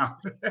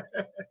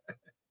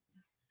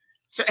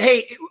 So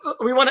hey,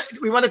 we want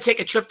to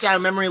take a trip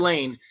down memory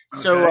lane.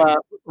 So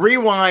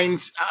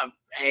rewind.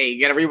 Hey,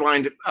 you got to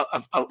rewind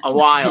a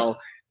while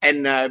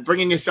and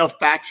bringing yourself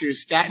back to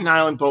Staten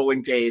Island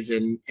bowling days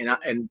and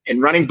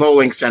running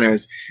bowling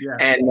centers. Yeah.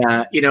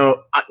 And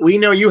we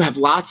know you have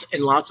lots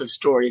and lots of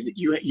stories that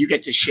you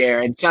get to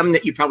share, and some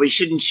that you probably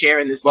shouldn't share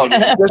in this. Well,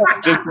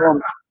 just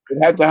it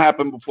had to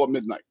happen before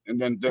midnight,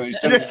 and then good.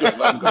 Let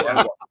him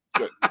go.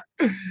 Good.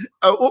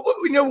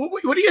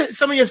 What are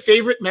some of your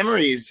favorite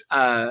memories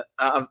of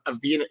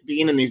being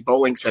in these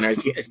bowling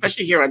centers,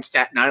 especially here on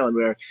Staten Island,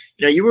 where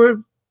you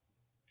were,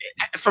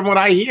 from what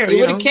I hear,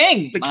 You were the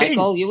king, the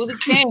Michael. king. You were the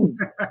king.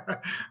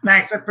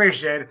 Thanks, I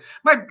appreciate it.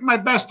 My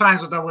best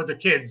times were with the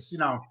kids.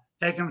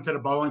 Taking them to the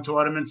bowling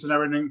tournaments and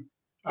everything.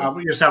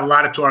 We used to have a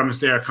lot of tournaments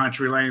there at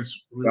Country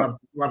Lanes. We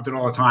loved it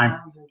all the time.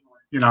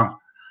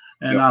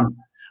 And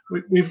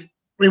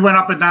we went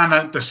up and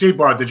down the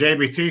Seaboard, the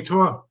JBT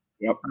tour.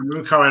 Yep. And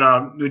we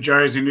covered New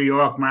Jersey, New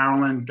York,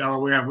 Maryland,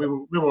 Delaware. We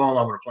were all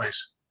over the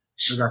place.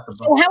 So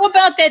how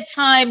about that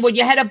time when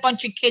you had a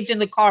bunch of kids in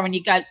the car and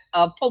you got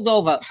pulled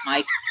over,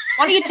 Mike?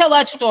 Why don't you tell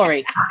that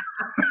story?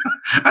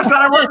 I said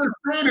I wasn't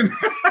speeding.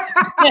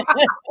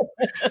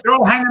 They're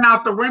all hanging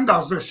out the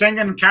windows, they're singing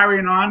and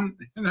carrying on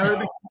and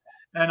everything.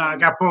 And I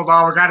got pulled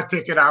over, got a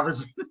ticket.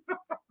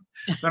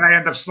 Then I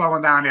ended up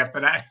slowing down after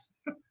that.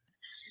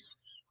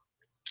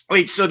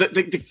 Wait, so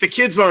the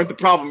kids weren't the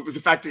problem; it was the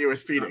fact that you were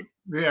speeding.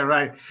 Yeah,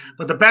 right.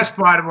 But the best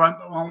part of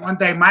one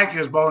day, Mikey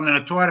was bowling in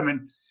a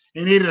tournament.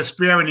 He needed a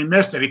spear and he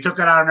missed it. He took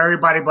it out on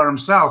everybody but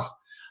himself.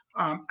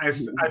 I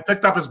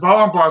picked up his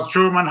bowling balls,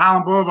 threw them on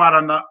Holland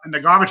Boulevard in the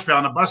garbage pail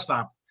on the bus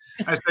stop.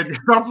 I said,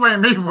 "Don't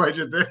blame me for what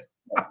you did."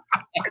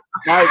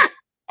 Mike,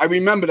 I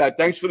remember that.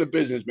 Thanks for the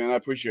business, man. I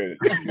appreciate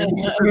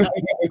it.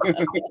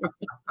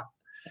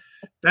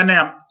 Then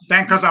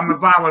because I'm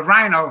involved with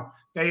Rhino,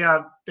 they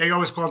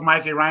always called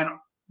Mikey Rhino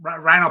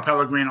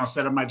Pellegrino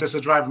instead of Mike. This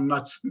is driving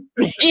nuts.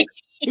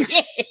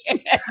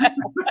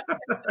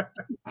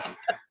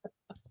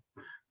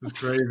 It's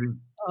crazy.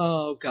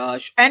 Oh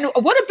gosh! And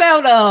what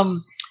about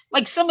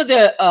like some of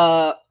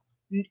the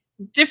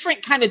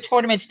different kind of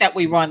tournaments that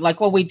we run, like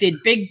when we did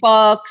Big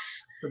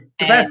Bucks?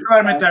 The best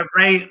tournament that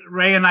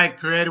Ray and I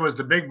created was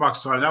the Big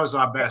Bucks tournament. That was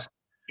our best.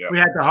 Yep. We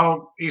had the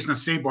whole Eastern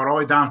Seaboard all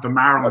the way down to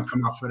Maryland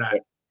come up for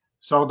that.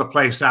 Sold the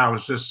place out. It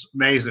was just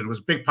amazing. It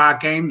was big pot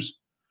games.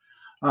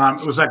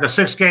 It was like a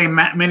 6-game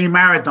mini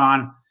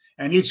marathon,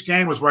 and each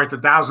game was worth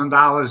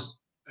 $1,000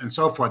 and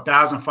so forth,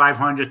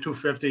 $1,500,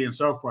 $250, and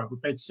so forth. We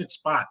paid 6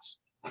 spots.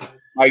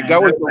 Like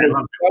that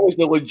was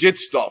the legit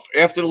stuff.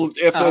 After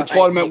the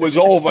tournament was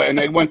over and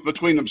they went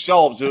between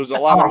themselves, there was a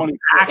lot of money.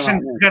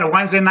 Action. We had a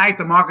Wednesday night,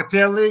 the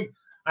Marketeer League.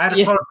 I had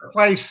to post the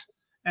place,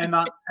 and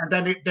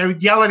then they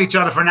would yell at each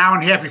other for an hour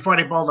and a half before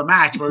they bowled the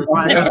match.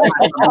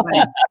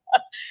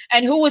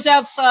 And who was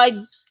outside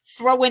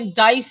throwing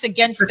dice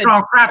against the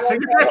throwing craps? You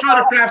can't throw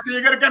the craps.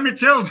 You're gonna get me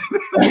killed.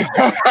 Throw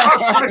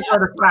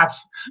the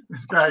craps,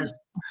 guys.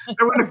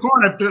 They were in the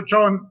corner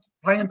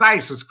playing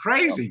dice. It was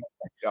crazy.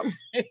 Yep.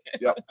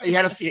 You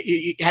had to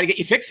get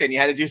your fix in. You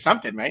had to do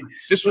something, right?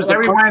 This was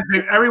every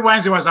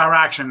Wednesday was our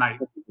action night.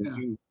 Yeah.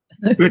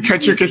 The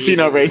country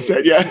casino race.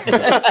 Yeah.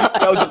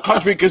 That was a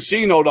country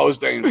casino those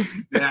days.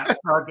 Yeah.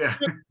 Okay.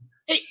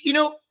 Hey,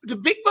 the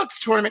Big Bucks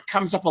tournament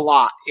comes up a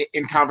lot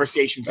in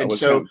conversations, and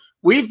so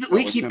we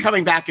keep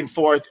coming back and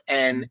forth,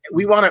 and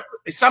we want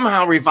to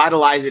somehow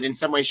revitalize it in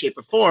some way, shape,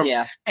 or form.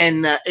 Yeah.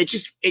 And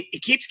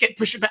it keeps getting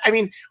pushed back. I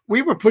mean,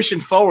 we were pushing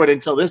forward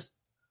until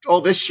all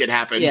this shit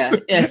happened. Yeah.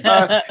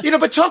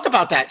 But talk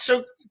about that.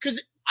 So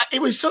because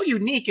it was so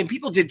unique, and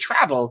people did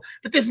travel,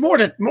 but there's more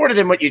to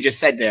than what you just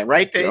said there,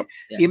 right? The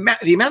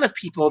amount of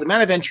people, the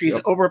amount of entries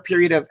over a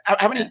period of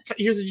how many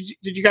years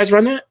did you guys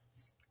run that?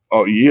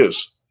 Oh,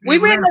 years. We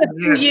ran that a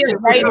few years,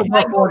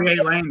 right?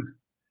 48 lanes.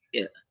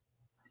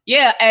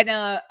 Yeah, and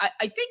I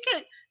think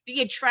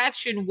the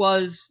attraction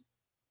was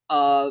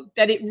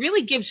that it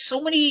really gives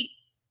so many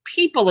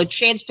people a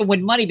chance to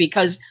win money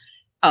because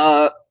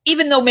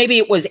even though maybe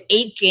it was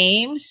 8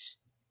 games,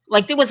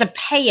 like there was a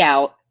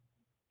payout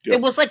there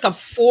was like a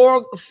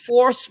four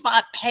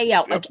spot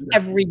payout like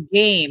every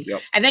game.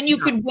 Yep. And then you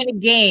could win a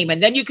game,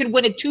 and then you could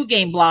win a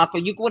 2-game block, or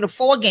you could win a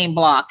 4-game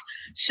block.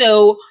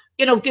 So,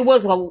 there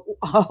was a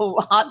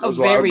lot of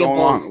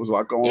variables. There was a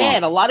lot going on. Yeah,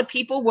 and a lot of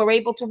people were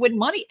able to win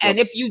money. And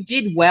if you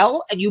did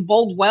well and you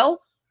bowled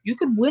well, you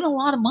could win a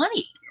lot of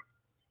money.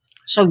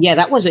 So yeah,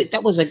 that was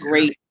a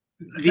great.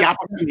 The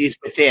opportunities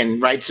within,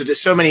 right? So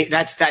there's so many.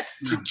 That's to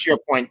your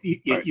point.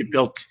 You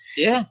built.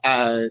 Yeah,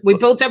 we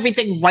built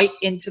everything right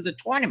into the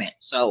tournament.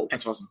 So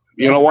that's awesome.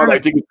 You know what? I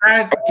think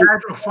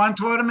gradual fun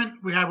tournament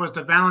we had was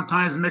the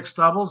Valentine's mixed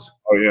doubles.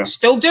 Oh yeah,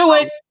 still do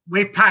it.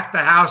 We packed the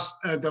house.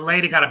 The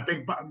lady got a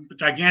big,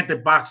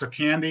 gigantic box of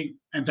candy,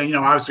 and then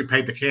obviously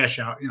paid the cash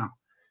out. It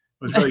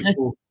was really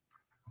cool.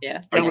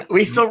 Yeah, and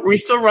we still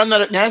run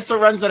that. Naz still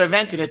runs that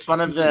event, and it's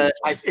one of the.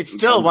 It's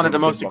still one of the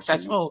most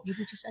successful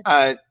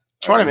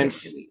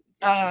tournaments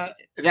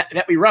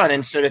that we run.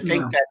 And so to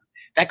think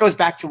that goes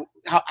back to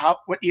how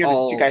what year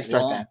did you guys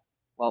start that?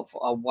 Well,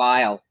 for a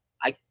while.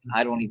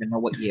 I don't even know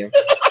what year.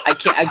 I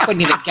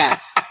couldn't even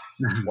guess.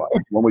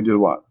 When we did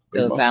what?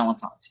 The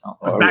Valentine's.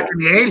 Back in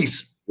the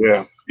 80s.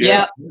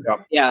 Yeah.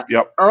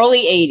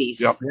 Early 80s.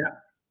 Yep. Yeah.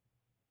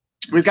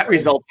 We've got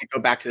results that go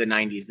back to the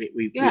 90s.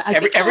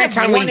 Every I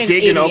time we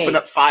dig and open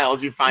up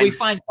files, we find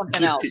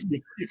something else.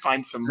 You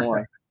find some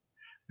more.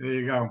 There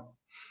you go.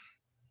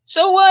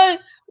 So,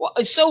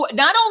 so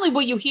not only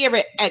were you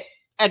here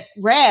at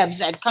Rabs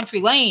at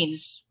Country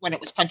Lanes when it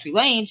was Country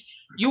Lanes,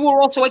 you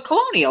were also at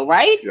Colonial,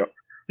 right? Yep.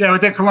 Yeah, we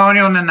did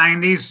Colonial in the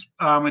 90s.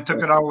 We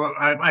took it over.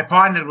 I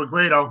partnered with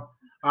Guido.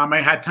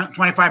 I had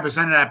 25%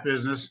 of that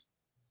business.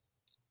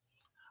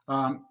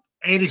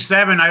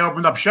 87, I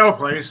opened up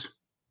Showplace.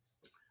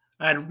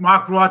 I had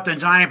Mark Roth and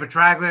Johnny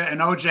Petraglia and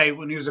OJ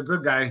when he was a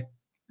good guy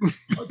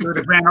do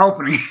the grand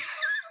opening.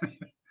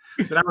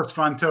 So that was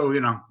fun too,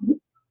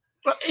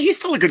 Well, he's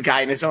still a good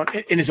guy in his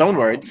own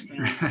words.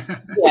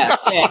 Yeah,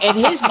 in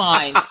his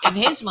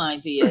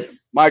mind, he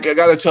is. Mike, I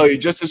got to tell you,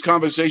 just this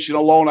conversation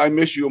alone, I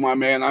miss you, my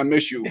man. I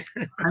miss you.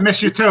 I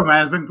miss you too,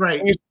 man. It's been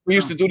great. We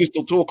used to do this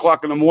till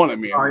 2:00 in the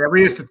morning, man. Oh yeah,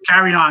 we used to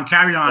carry on,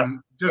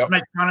 just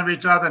make fun of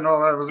each other, and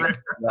all that was it.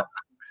 Yeah.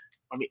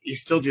 I mean, you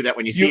still do that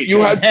when you see each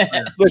other.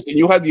 Listen,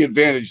 you had the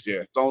advantage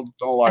there. Don't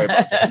lie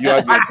about it. You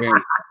had the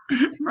advantage.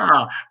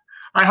 No,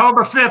 I hold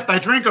a fifth. I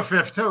drink a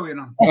fifth too.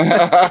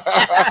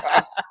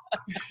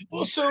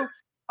 Well, so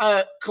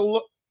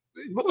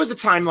what was the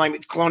timeline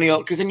with Colonial?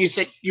 Because then you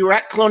said you were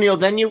at Colonial,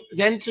 then to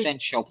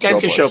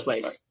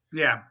Showplace.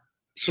 Yeah.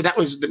 So that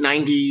was the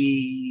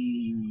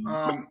 90.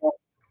 I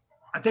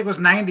think it was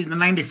 90 to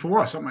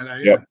 94, something like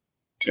that. Yep.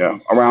 Yeah,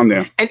 around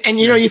there. And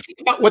you think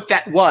about what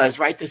that was,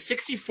 right? The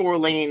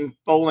 64-lane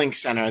bowling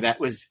center that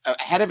was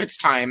ahead of its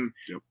time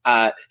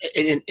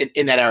in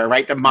that era,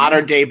 right? The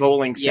modern day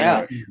bowling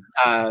center.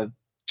 Yeah.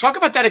 Talk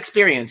about that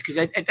experience,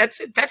 because that's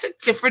a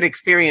different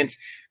experience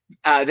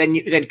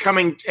than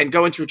coming and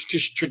going to a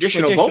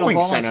traditional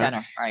bowling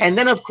center. Right. And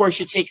then, of course,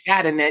 you take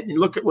that and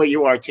look at where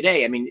you are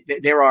today. I mean,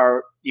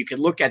 you can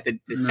look at the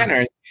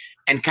centers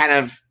and kind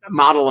of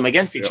model them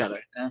against each other.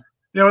 Yeah.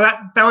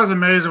 That was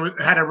amazing. We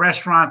had a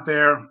restaurant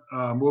there,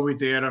 movie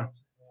theater.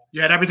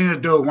 You had everything to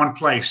do at one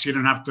place. You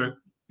didn't have to,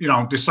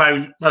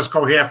 decide, let's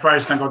go here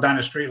first and go down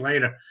the street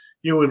later.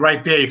 You were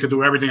right there. You could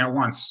do everything at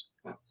once.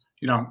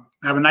 Have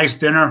a nice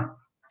dinner,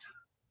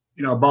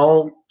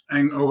 bowl,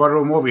 and go to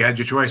a movie. You had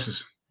your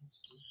choices.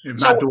 If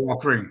not, do all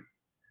three.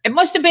 It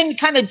must have been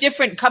kind of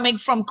different coming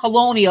from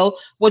Colonial,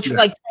 which,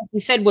 like you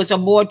said, was a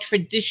more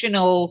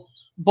traditional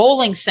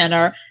bowling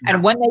center. Yeah.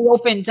 And when they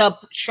opened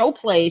up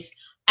Showplace,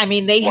 I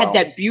mean, they had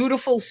that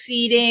beautiful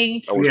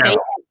seating, they had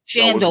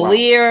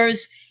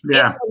chandeliers.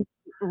 Yeah, it was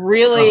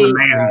really,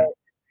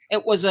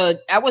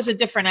 that was a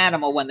different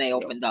animal when they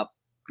opened up.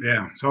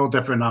 Yeah, it's all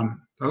different.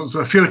 It was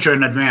a future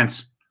in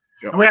advance.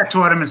 Yep. And we had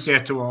tournaments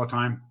there too all the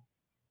time.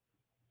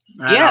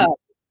 Yeah.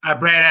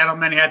 Brad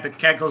Edelman, he had the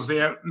Kegels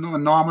there.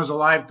 Norm was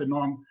alive. The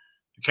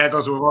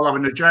Kegels were all over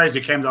New Jersey.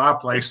 They came to our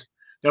place.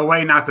 They were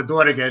waiting out the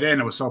door to get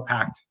in. It was so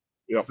packed.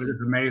 Yep. It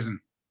was amazing.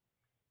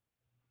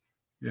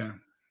 Yeah.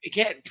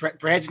 Again,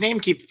 Brad's name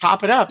keeps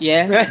popping up.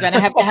 Yeah, we're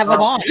gonna have to have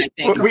him on. I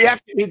think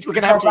we're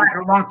gonna have to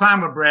a long time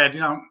with Brad.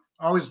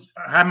 Always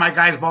had my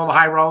guys bowl the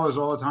high rollers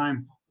all the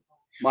time.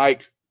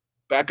 Mike,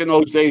 back in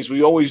those days,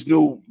 we always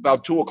knew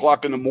about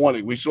 2:00 in the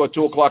morning. We saw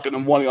 2:00 in the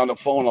morning on the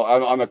phone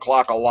on the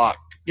clock a lot.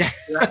 Yeah,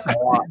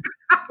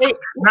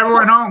 never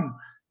went home.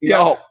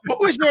 Yeah.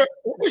 What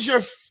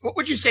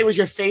would you say was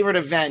your favorite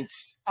event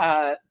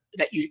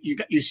that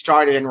you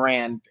started and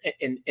ran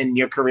in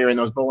your career in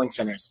those bowling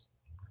centers?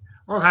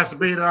 Well, it has to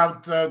be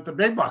the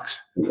big bucks.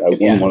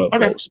 Yeah. One of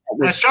those.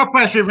 At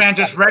Showplace, we ran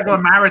just regular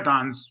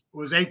marathons. It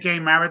was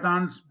 8-game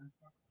marathons,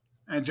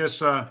 and just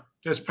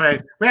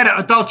played. We had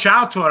adult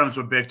child tournaments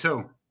were big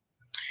too.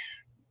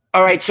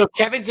 All right, so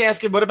Kevin's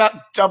asking, what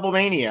about Double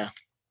Mania?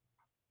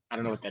 I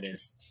don't know what that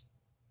is.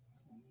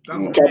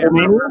 Double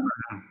Mania?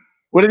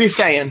 What are they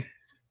saying,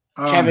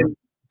 Kevin?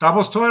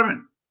 Doubles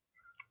tournament.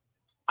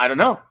 I don't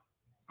know.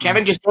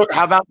 Kevin just wrote,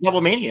 how about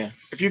Double Mania?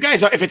 If you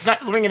guys are, if it's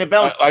not ringing a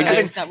bell,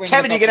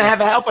 Kevin, you're gonna have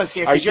to help us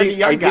here because you're the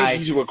young guy.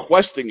 He's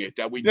requesting it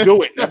that we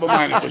do it. Never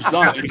mind, it was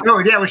done.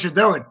 Yeah, we should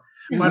do it.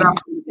 But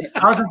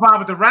I was involved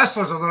with the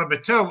wrestlers a little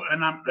bit too,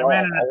 and I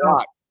ran in a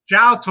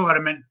Jowl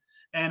tournament.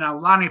 And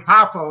Lonnie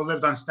Poffo, who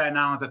lived on Staten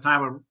Island at the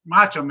time with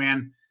Macho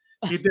Man,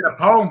 he did a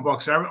poem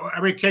book. So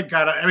every child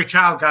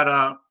got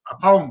a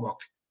poem book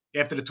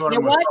after the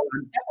tournament was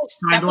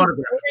over.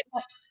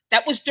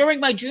 That was during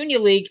my junior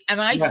league,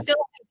 and I still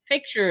have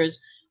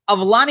pictures of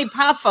Lonnie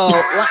Poffo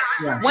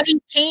when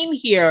he came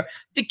here.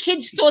 The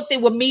kids thought they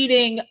were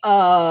meeting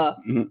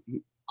the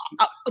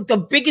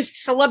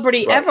biggest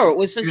celebrity ever. It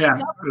was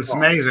it was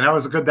amazing. That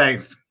was a good day.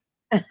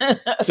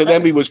 So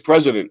then he was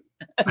president.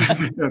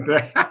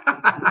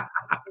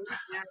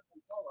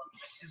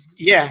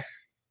 Yeah,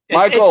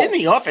 Michael, it's in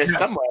the office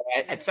somewhere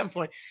at some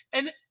point.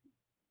 And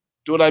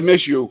dude, I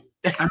miss you.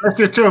 I miss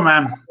you too,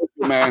 man.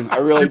 Man, I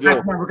really do.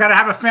 We got to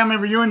have a family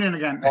reunion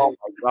again. Oh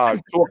my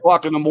God, 2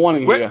 o'clock in the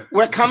morning here.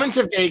 We're coming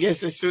to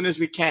Vegas as soon as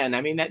we can.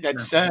 I mean,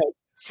 that's something.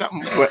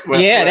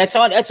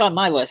 That's on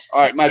my list.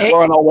 All right, Mike,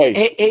 we're on our way.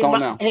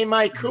 Hey,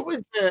 Mike, who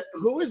was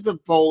the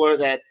bowler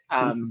that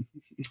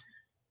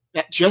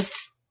that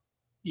just,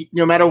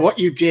 no matter what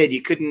you did,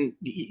 you couldn't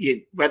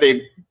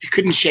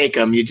shake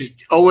them. You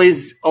just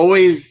always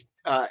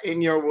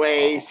in your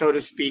way, so to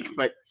speak.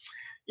 But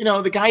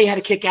the guy you had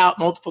to kick out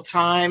multiple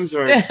times,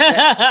 or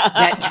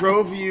that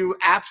drove you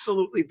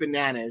absolutely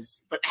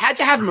bananas. But had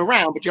to have him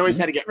around, but you always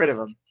had to get rid of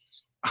him.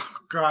 Oh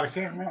God, I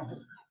can't remember.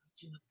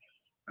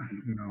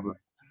 No,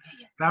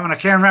 I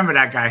can't remember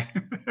that guy.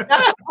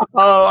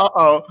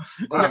 Well,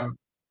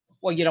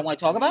 you don't want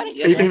to talk about it?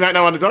 You might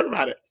not want to talk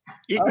about it.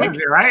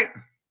 Right?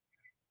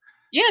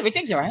 Yeah,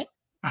 everything's all right.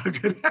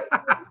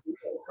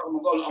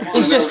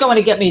 He's just going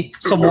to get me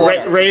some more.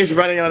 Ray's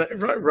running an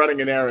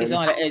errand. He's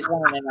running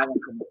an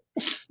errand.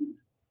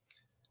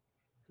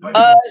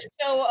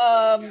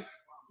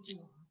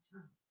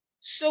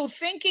 So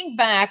thinking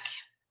back,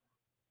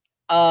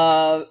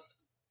 are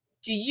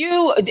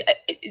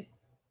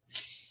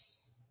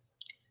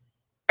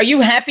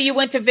you happy you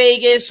went to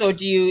Vegas, or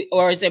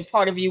is there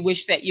part of you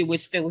wish that you were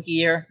still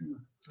here?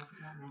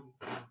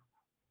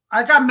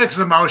 I got mixed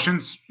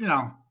emotions,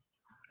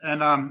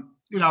 and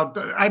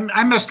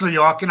I miss New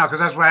York, because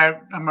that's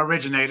where I'm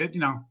originated,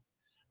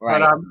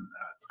 Right.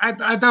 But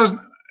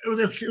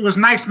it was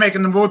nice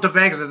making the move to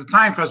Vegas at the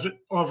time because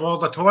of all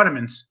the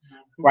tournaments.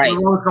 Right. We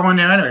were always going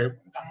there anyway.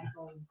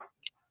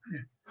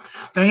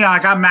 Then I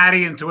got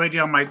Maddie into it.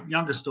 My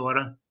youngest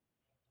daughter,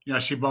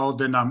 she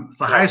bowled in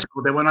for high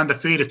school. They went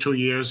undefeated 2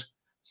 years,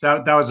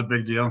 so that was a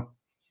big deal.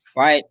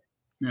 Right.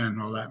 Yeah, and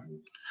all that.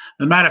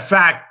 As a matter of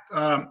fact,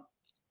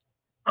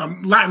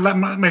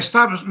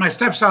 my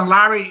stepson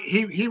Larry,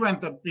 he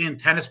went to being a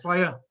tennis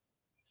player,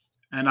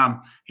 and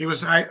he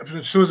was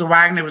Susan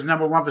Wagner was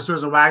 #1 for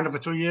Susan Wagner for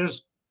 2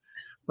 years,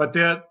 but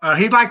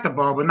he liked the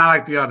bowl, but not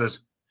like the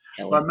others.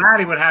 But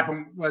Maddie, what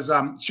happened was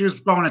she was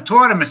going to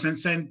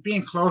tournaments and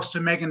being close to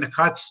making the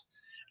cuts,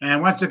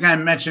 and once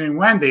again mentioning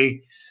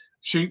Wendy,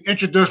 she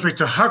introduced me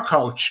to her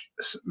coach,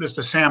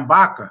 Mr. Sam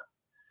Baca.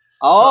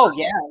 Oh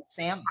yeah,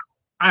 Sam.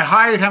 I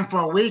hired him for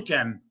a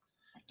weekend.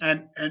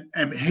 And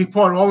he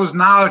poured all his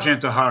knowledge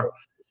into her,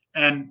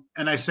 and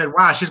I said,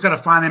 "Wow, she's going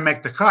to finally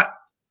make the cut."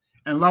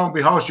 And lo and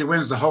behold, she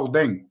wins the whole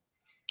thing.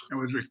 It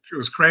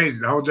was crazy.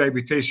 The whole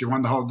JBT, she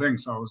won the whole thing.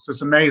 So it was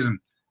just amazing.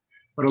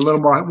 With a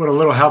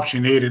little help she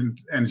needed,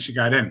 and she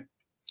got in.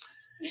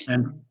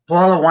 And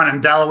Paula won in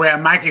Delaware.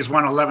 Mikey's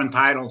won 11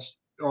 titles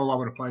all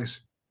over the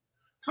place.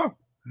 Oh,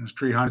 there's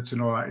 300s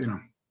and all that,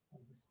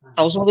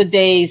 Those were the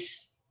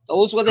days.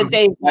 Those were the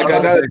days. I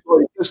got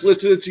just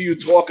listening to you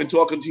talking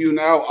to you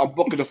now. I'm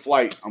booking a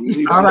flight. I'm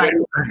leaving. All right.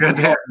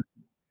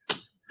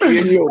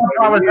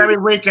 Every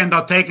weekend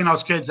they're taking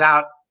those kids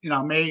out.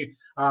 Me,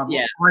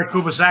 Mike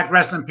Kubasak,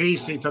 rest in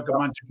peace. He took a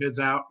bunch of kids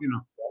out.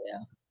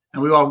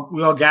 And we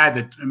all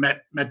gathered and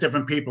met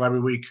different people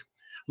every week.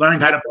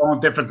 Learned how to bowl in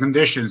different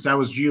conditions. That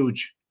was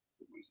huge.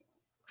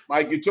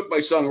 Mike, you took my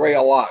son Ray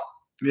a lot.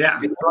 Yeah.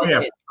 He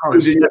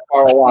was in your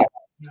car a lot.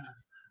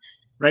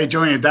 Ray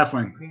Jr.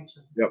 definitely.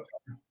 Yep.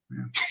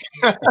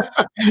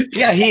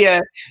 Yeah, he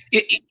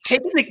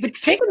taking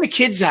the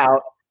kids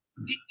out.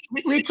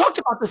 We talked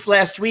about this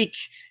last week.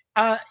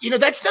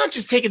 That's not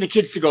just taking the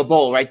kids to go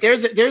bowl, right?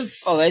 There's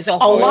a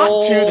whole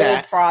lot to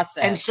that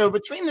process. And so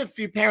between the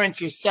few parents,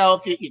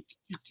 yourself, you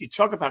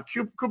talk about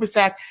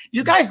Kubasak,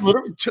 you guys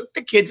literally took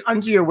the kids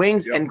under your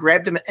wings and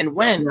grabbed them and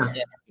went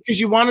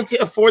because you wanted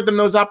to afford them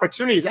those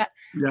opportunities.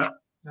 Yeah.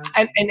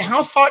 And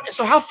how far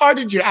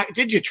did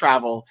you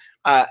travel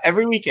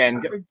every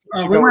weekend?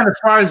 We went as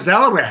far as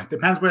Delaware.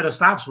 Depends where the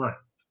stops were.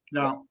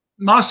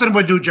 Most of them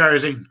were New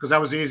Jersey because that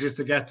was the easiest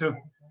to get to.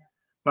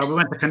 But we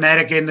went to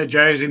Connecticut, New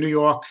Jersey, New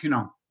York. So we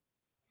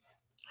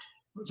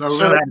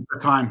really had a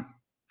good time.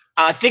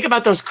 Think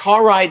about those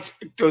car rides.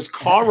 Those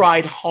car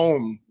ride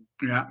home.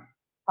 Yeah.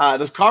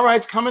 Those car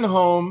rides coming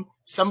home.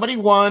 Somebody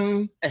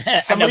won.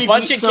 Somebody and a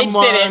bunch beat of kids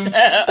someone,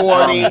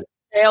 didn't.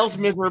 failed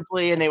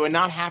miserably and they were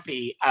not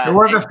happy. It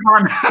wasn't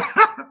fun.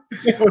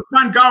 It was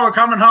fun going,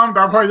 coming home,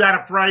 though. Boy, you had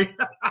to pray.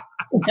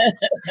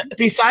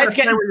 Besides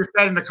getting what you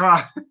said in the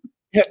car.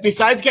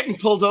 Besides getting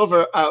pulled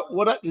over,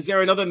 is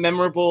there another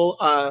memorable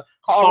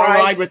car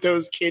ride with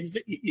those kids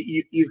that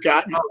you've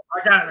gotten?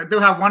 I do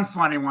have one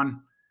funny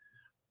one.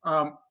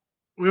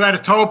 We were at a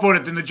toll booth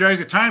at the New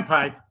Jersey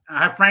Turnpike.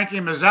 I had Frankie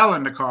Mazzella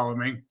in the car with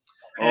me.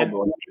 And we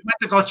went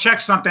to go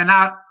check something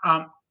out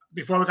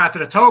before we got to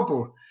the toll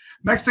booth.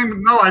 Next thing you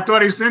know, I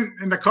thought he's in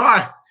the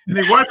car, and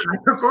he wasn't. I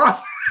took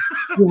off.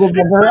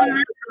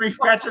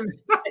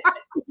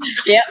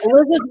 Yeah,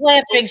 Liz is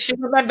laughing. She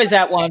remembers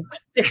that one.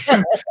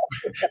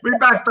 We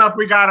backed up.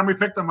 We got him. We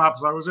picked him up.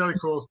 So it was really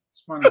cool.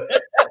 It's funny.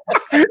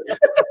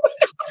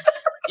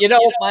 You know,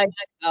 Mike,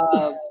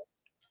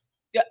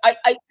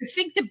 I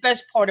think the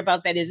best part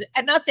about that is,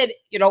 and not that,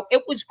 you know,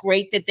 it was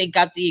great that they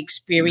got the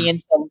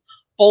experience of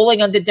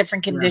bowling under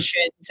different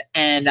conditions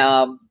and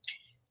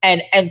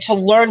to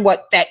learn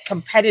what that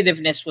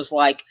competitiveness was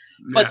like.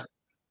 But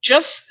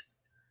just,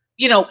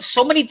 you know,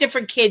 so many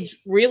different kids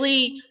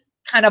really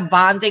kind of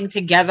bonding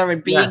together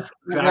and being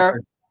together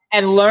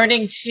and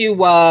learning to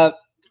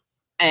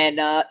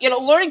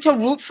learning to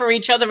root for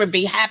each other and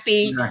be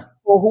happy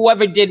for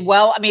whoever did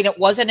well. I mean, it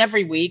wasn't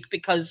every week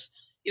because,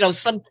 you know,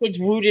 some kids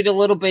rooted a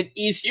little bit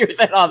easier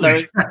than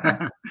others.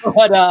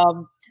 But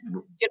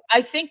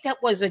I think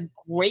that was a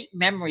great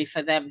memory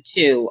for them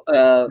too.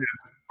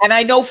 And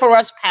I know for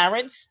us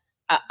parents,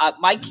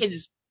 my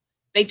kids,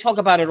 they talk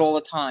about it all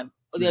the time.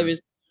 There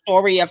is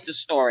story after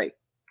story.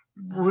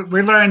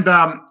 We learned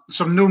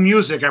some new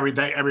music every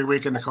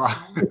week in the car.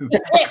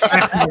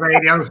 The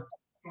radio.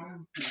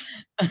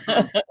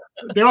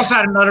 They also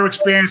had another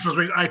experience.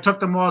 I took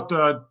them all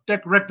to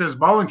Dick Richter's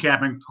bowling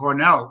camp in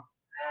Cornell,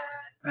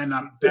 and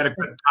they had a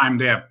good time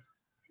there.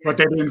 What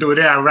they didn't do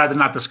there, I'd rather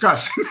not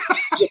discuss.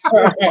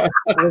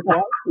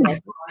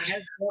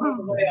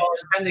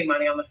 Spending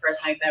money on the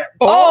first night there.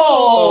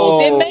 Oh,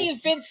 there may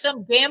have been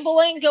some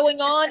gambling going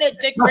on at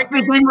Dick Richter.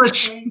 Speak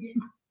English.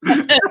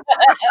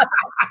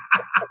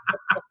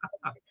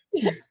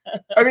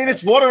 I mean,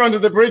 it's water under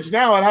the bridge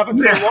now. It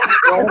happens so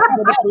long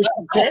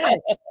ago.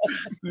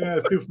 Yeah,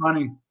 it's too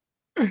funny.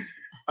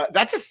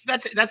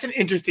 That's an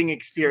interesting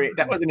experience.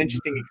 That was an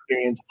interesting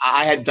experience.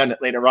 I had done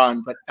it later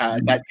on, but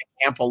that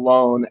camp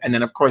alone, and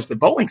then of course the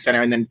bowling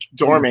center, and then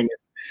dorming.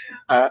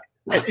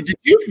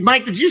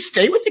 Mike? Did you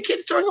stay with the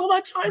kids during all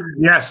that time?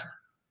 Yes.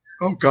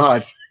 Oh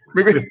God,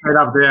 maybe right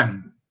up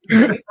there.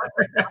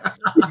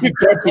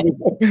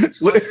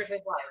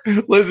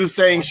 Liz is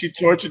saying she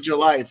tortured your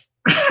life.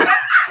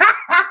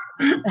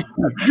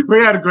 We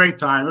had a great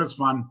time. It was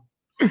fun.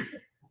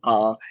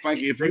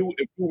 Frankie, if you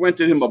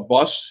rented him a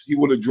bus, he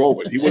would have drove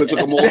it. He would have took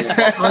them all.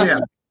 Oh yeah,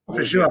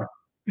 for sure.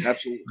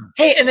 Absolutely.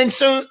 Hey, and then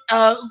so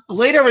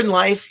later in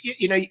life,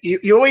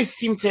 you always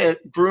seem to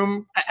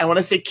groom. I want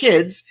to say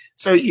kids.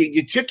 So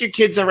you took your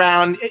kids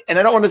around, and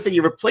I don't want to say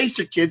you replaced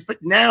your kids, but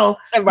now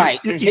you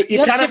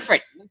kind of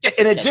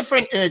in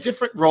a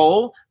different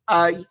role.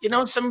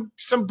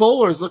 Some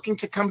bowlers looking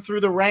to come through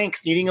the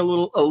ranks, needing a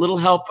little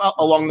help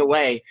along the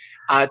way.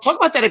 Talk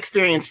about that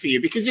experience for you,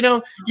 because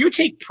you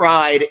take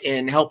pride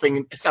in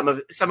helping some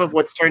of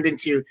what's turned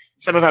into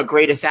some of our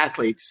greatest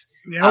athletes.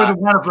 Yeah, it was a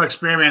wonderful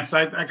experience.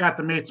 I got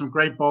to meet some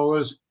great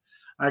bowlers.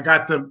 I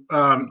got to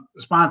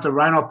sponsor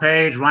Rhino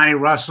Page, Ronnie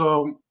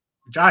Russell,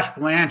 Josh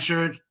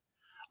Blanchard,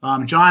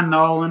 John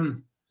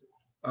Nolan,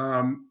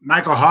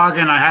 Michael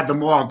Hagen. I had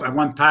them all. I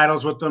won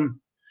titles with them.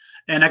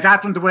 And I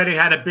got them the way they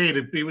had to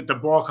be with the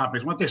ball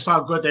companies. Once they saw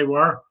how good they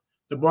were,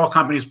 the ball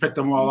companies picked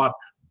them all up.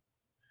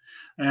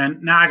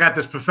 And now I got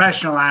this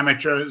professional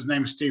amateur. His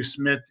name's Steve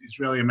Smith. He's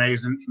really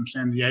amazing, from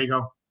San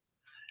Diego.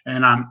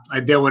 And I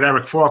deal with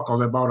Eric Forkel.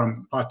 They're both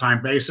on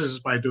part-time basis,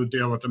 but I do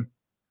deal with them.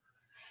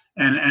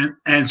 And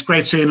it's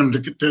great seeing them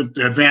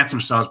to advance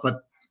themselves.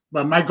 But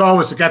my goal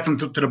was to get them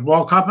to the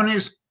ball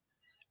companies,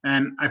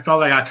 and I felt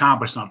like I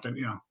accomplished something,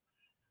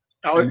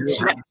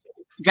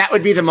 That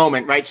would be the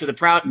moment, right? So the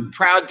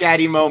proud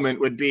daddy moment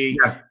would be,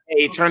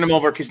 hey, turn them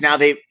over, because now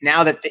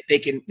that they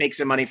can make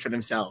some money for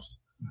themselves.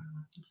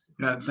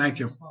 Yeah, thank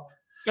you.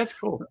 That's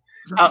cool.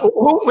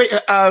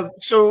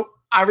 So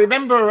I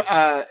remember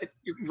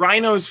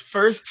Rhino's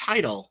first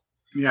title.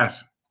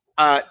 Yes.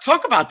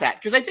 Talk about that,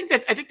 because I think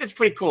that's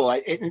pretty cool.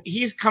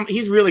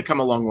 He's really come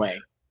a long way.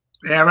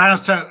 Yeah,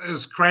 Rhino's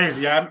is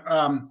crazy.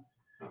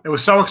 It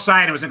was so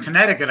exciting. It was in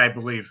Connecticut, I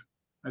believe.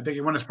 I think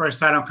he won his first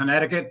title in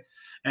Connecticut.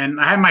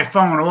 And I had my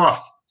phone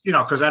off,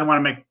 because I didn't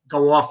want to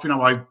go off,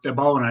 while they're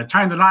bowling. I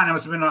turned it on. It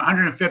must have been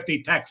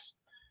 150 texts.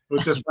 It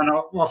was just went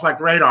off like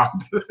radar.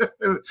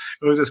 It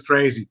was just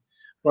crazy.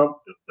 But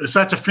it's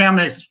such a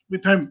family. We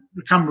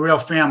become a real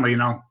family,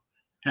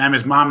 And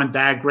his mom and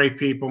dad, great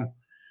people.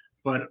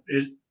 But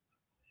it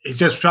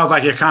just felt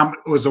like it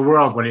was the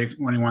world when he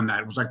won that.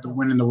 It was like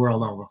winning the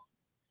world over.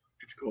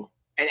 It's cool.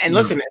 And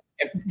listen,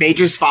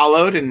 majors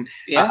followed, and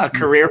a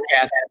career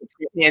path,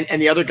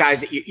 and the other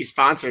guys that you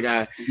sponsored.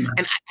 And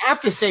I have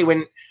to say,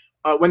 when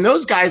when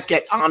those guys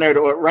get honored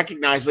or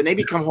recognized, when they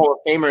become Hall of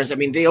Famers, I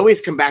mean, they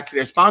always come back to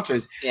their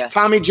sponsors. Yeah.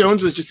 Tommy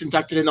Jones was just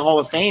inducted in the Hall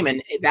of Fame,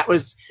 and that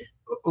was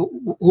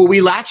who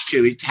we latched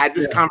to. We had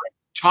this conversation,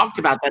 talked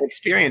about that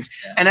experience,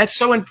 and that's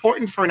so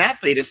important for an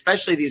athlete,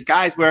 especially these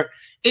guys, where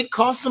it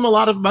costs them a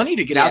lot of money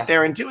to get out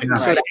there and do it. Yeah.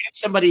 So to have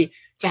somebody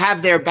to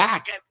have their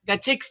back,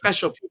 that takes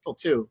special people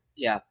too.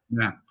 Yeah.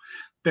 Yeah.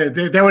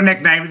 They were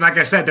nicknamed, like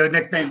I said,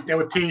 they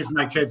would tease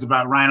my kids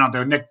about Rhino.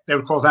 They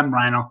would call them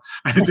Rhino.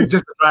 They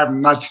just drive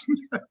them nuts.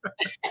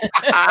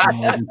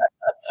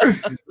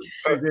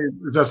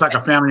 It's just like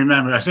a family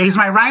member. I say, he's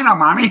my Rhino,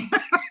 mommy.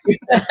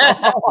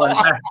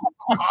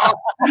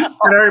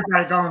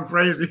 Everybody going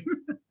crazy.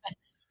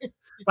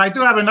 But I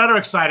do have another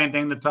exciting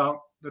thing to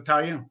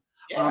tell you.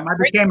 Yeah. I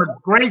became a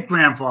great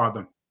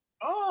grandfather.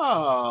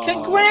 Oh,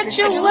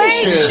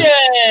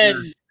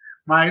 Congratulations!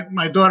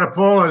 My daughter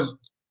Paula's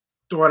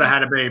daughter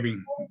had a baby.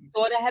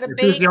 Daughter had a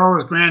She's baby. the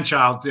oldest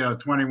grandchild,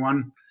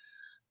 21.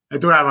 I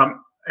do have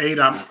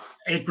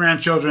eight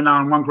grandchildren now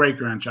and one great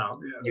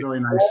grandchild. Yeah, it's really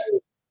nice.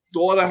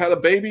 Daughter had a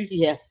baby.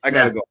 Yeah. I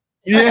gotta go.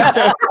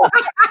 Yeah.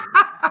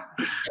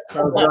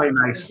 So it's really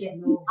nice.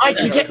 Mike,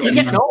 you're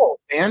getting old,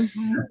 man.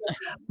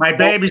 My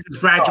baby just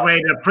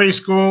graduated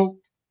preschool.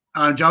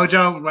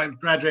 Jojo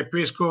graduated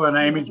preschool, and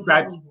Amy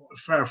graduated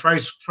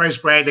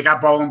first grade. They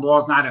got bowling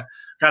balls now.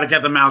 Got to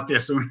get them out there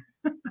soon.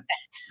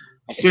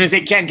 As soon as they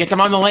can, get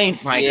them on the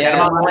lanes, Mike. Yeah. Get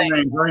them on the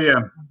lanes. Oh, yeah.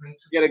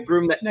 You got to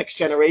groom that next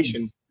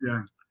generation.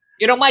 Yeah.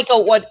 You know,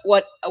 Michael, what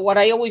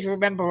I always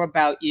remember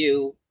about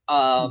you,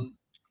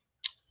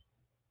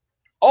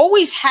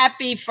 always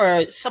happy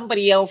for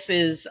somebody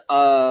else's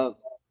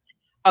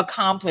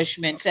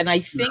accomplishments, and I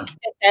think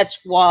that's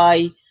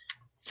why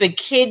the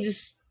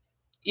kids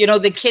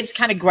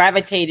kind of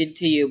gravitated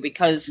to you,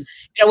 because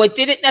it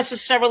didn't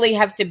necessarily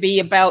have to be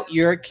about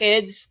your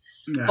kids,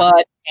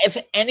 but if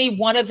any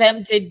one of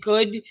them did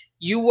good,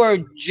 you were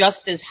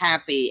just as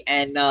happy,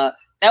 and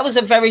that was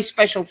a very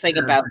special thing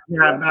about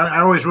you. Yeah, I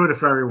always rooted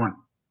for everyone.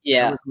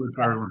 Yeah. Well,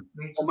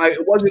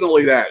 it wasn't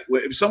only that.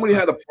 If somebody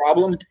had a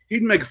problem,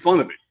 he'd make fun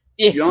of it.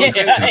 You know what I'm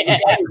saying?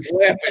 The guy was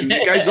laughing.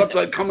 The guy's up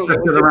to coming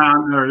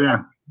around there,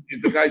 yeah.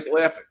 The guy's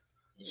laughing.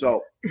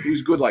 So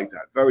he's good like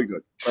that. Very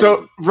good.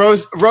 So Ro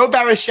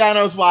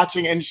Barishano's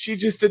watching, and she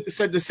just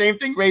said the same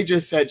thing Ray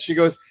just said. She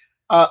goes,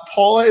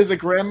 Paula is a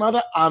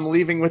grandmother. I'm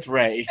leaving with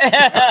Ray.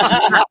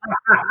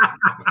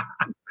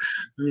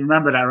 You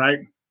remember that, right?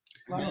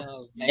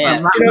 Oh,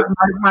 man.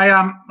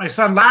 My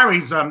son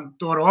Larry's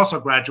daughter also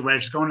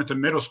graduated. She's going into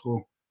middle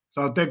school,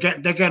 so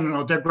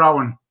they're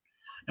growing.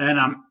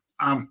 And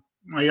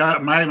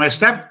my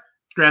step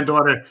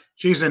granddaughter,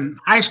 she's in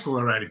high school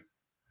already.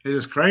 It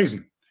is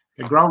crazy.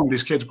 They're growing.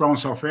 These kids growing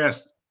so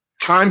fast.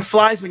 Time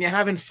flies when you're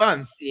having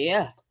fun.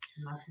 Yeah.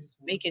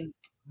 Making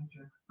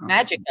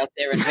magic out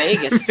there in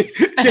Vegas.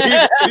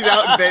 he's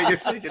out in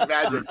Vegas making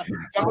magic.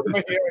 Some of them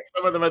are here and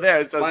some of them are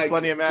there. So Mike,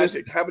 plenty of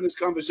magic. Having this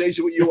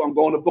conversation with you, I'm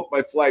going to book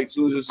my flight as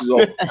soon as this is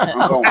over.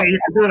 I'm going. Hey, you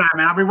can do that,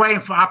 man. I'll be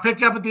waiting I'll pick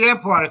you up at the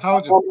airport. I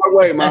told you. I'm on my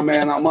way, my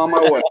man. I'm on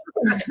my way.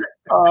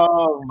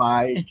 Oh,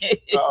 Mike.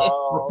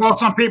 We'll pull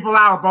some people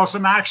out. We'll pull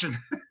some action.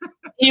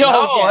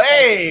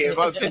 Hey,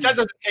 well, it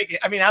doesn't take.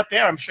 I mean, out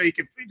there, I'm sure you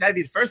could. That'd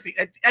be the first thing.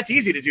 That's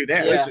easy to do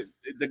there. Yeah. Listen,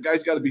 the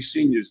guy's got to be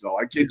seniors, though.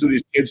 I can't do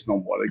these kids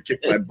no more. They kick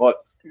my butt.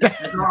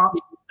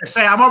 I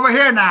say, I'm over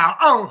here now.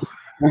 Oh.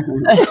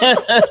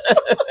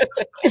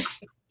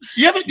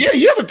 You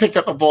haven't picked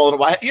up a ball in a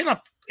while.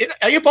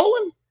 Are you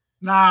bowling?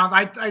 No,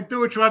 I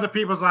do it through other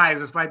people's eyes.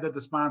 That's why I did the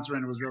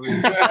sponsoring. It was really.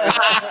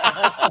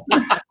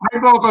 My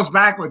ball goes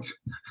backwards.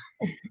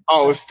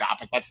 Oh,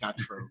 stop it. That's not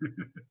true.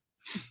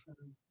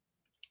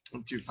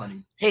 I'm too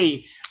funny.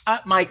 Hey,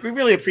 Mike, we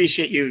really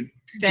appreciate you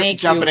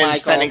jumping in and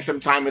spending some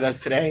time with us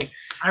today.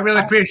 I really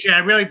appreciate it. I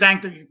really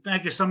thank you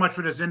so much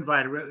for this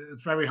invite.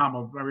 It's very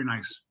humble, very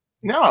nice.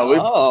 No, we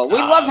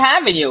love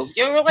having you.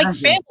 You're like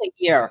family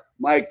here.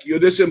 Mike, you're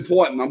this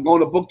important. I'm going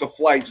to book the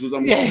flights. I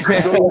miss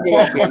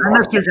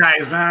you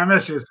guys, man. I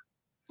miss you.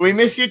 We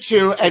miss you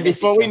too. And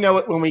before we know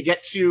it, when we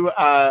get to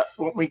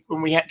when we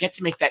get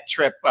to make that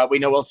trip, we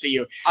know we'll see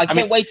you. I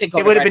can't wait to go.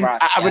 It would have been.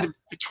 I would have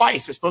been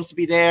twice. We're supposed to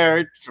be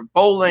there for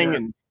bowling,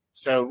 and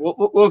so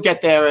we'll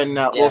get there, and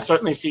we'll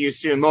certainly see you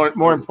soon.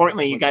 More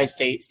importantly, you guys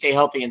stay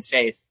healthy and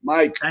safe.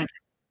 Mike,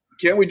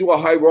 can't we do a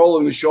high roll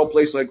in the show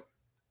place like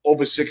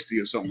over 60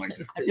 or something like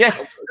that? Yeah,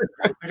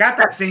 I got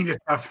that senior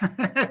stuff.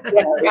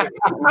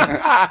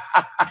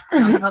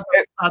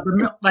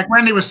 Like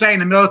Wendy was saying,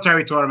 the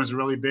military tournaments are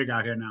really big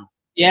out here now.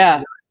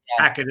 Yeah.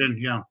 Pack it in,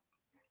 it's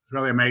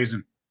really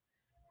amazing.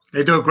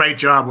 They do a great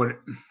job with it.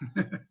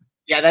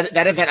 Yeah,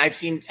 that event, I've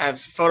seen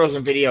photos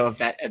and video of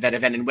that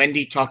event, and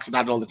Wendy talks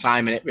about it all the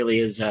time, and it really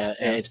is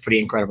it's pretty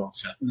incredible.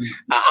 So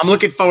I'm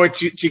looking forward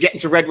to getting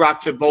to Red Rock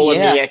to bowl in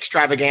the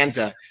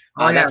extravaganza.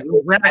 We had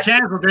to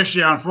cancel this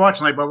year,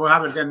 unfortunately, but we'll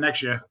have it again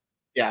next year.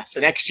 Yeah, so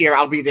next year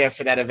I'll be there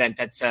for that event.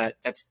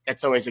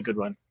 That's always a good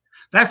one.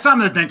 That's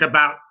something to think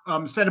about.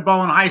 Instead of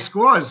bowling high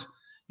scores,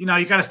 you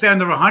got to stay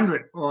under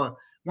 100. Or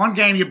one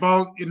game you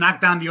knock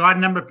down the odd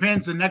number of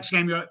pins, the next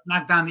game you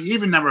knock down the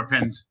even number of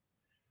pins.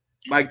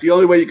 Mike, the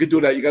only way you could do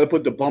that, you got to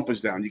put the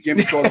bumpers down. You can't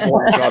be throwing the ball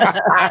in the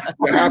gutter.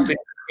 You have to.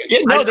 Yeah,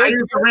 no, I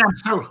use the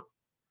ramps too.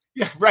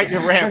 yeah, right,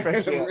 your ramp.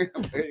 Right there.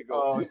 There you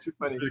go. Oh, it's too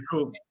funny. Pretty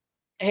cool.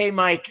 Hey,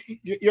 Mike,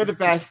 you're the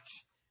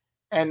best.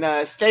 And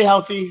stay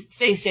healthy,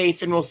 stay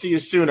safe, and we'll see you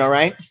soon, all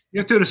right?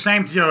 You do the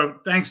same to you.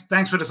 Thanks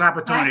for this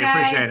opportunity. Bye,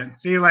 guys. Appreciate it.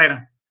 See you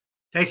later.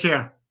 Take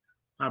care.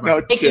 Bye-bye. No,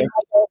 Thank you, cheers.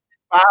 Michael.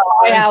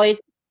 Bye, Allie.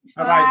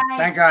 Bye-bye. Bye.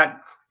 Thank God.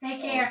 Take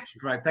care.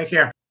 Right. Take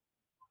care.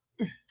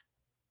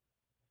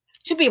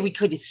 Too bad we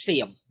couldn't see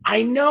him.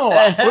 I know.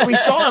 When we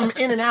saw him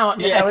in and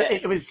out, Yeah.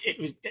 it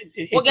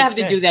We'll have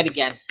to do that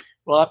again.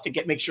 We'll have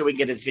to make sure we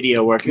get his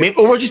video working. Maybe,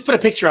 or we'll just put a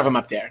picture of him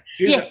up there.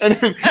 Yeah. And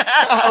then,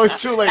 I was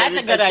too late. That's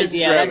a good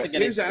idea. That's a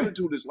good His idea.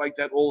 attitude is like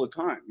that all the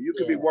time. You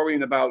could be Yeah.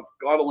 worrying about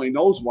God only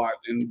knows what,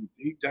 and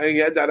he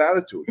had that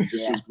attitude. It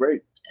just Yeah. was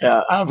great.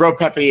 Ro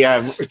Pepe,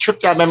 trip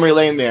down memory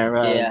lane there,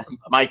 Yeah.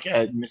 Mike,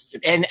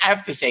 Mississippi. And I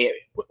have to say,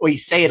 we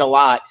say it a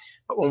lot,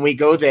 but when we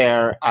go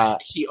there,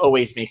 he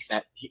always makes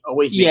that. He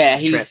always makes Yeah,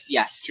 the trip he's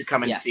yes to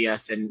come and yes. see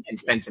us and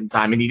spend some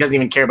time. And he doesn't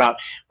even care about.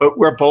 But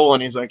we're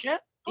bowling. He's like, yeah,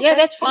 Yeah,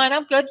 that's fine.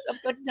 I'm good. I'm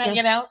good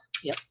hanging out.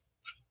 Yep.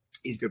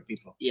 he's good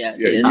people. Yeah.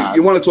 Yeah, it is.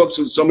 you want to talk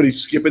to somebody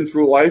skipping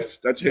through life?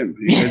 That's him.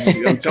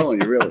 I'm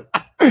telling you, really.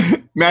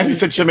 Maddie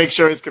said she'll make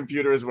sure his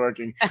computer is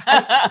working.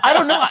 I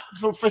don't know.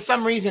 For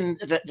some reason,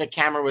 the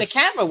camera was The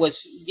camera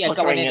was going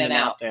flickering in and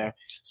out. there.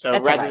 So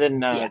That's rather all right.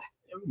 than Yeah.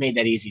 made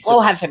that easy. So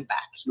We'll have him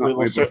back. It's not We will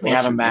my certainly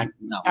have him back.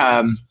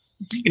 reflection.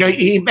 No.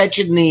 He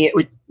mentioned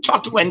we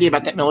talked to Wendy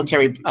about that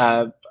military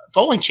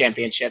bowling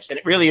championships, and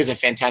it really is a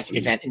fantastic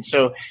event. And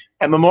so,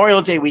 a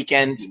Memorial Day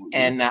weekend,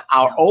 and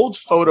our old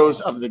photos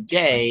of the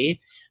day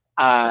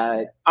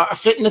are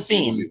fit in the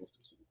theme.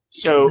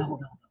 So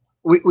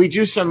we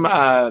do some.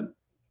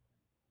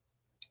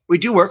 We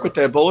do work with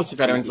the Bolus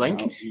Veterans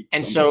Link.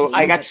 And so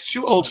I got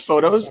 2 old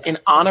photos in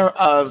honor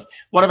of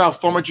one of our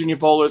former junior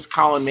bowlers,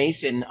 Colin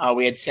Mason.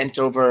 We had sent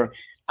over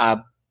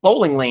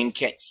bowling lane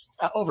kits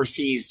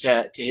overseas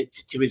to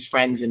his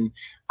friends. And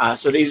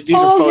so these are Oh, you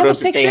have a photos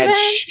that they picture had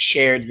then?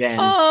 shared then.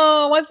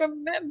 Oh, I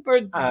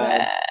remembered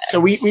that. So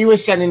we were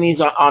sending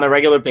these on a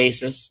regular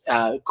basis,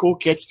 cool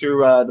kits through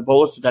the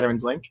Bolus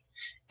Veterans Link.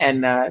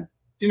 And,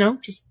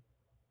 just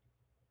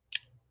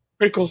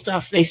pretty cool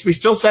stuff. We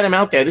still send them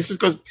out there.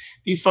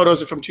 These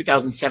photos are from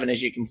 2007,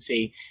 as you can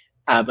see,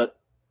 but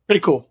pretty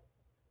cool.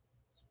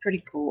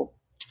 Pretty cool.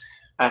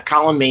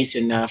 Colin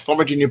Mason,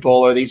 former junior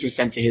bowler. These were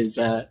sent to his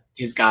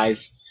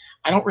guys.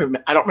 I don't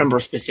remember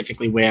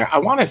specifically where. I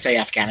want to say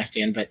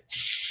Afghanistan, but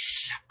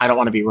I don't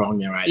want to be wrong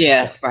there either.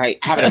 Yeah, So right.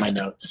 I have it in my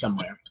notes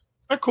somewhere.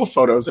 They're cool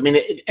photos. I mean,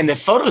 and the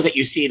photos that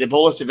you see, the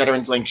Bolus to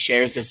Veterans Link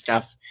shares this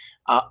stuff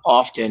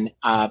often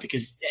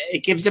because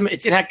it gives them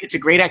it's a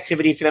great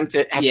activity for them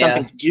to have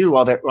something to do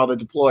while they're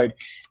deployed.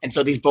 And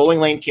so these bowling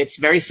lane kits,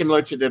 very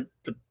similar to the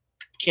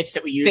kits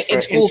that we use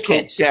In school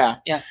kits. Yeah.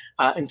 Yeah.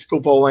 In school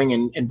bowling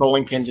and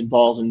bowling pins and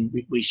balls, and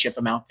we ship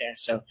them out there.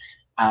 So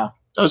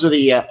those are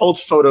the old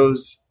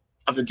photos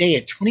of the day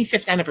at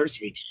 25th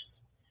anniversary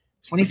days.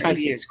 25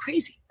 years.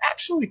 Crazy.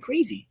 Absolutely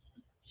crazy.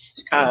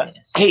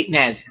 Hey,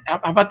 Naz, how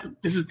about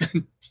this is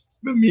the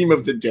meme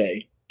of the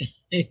day.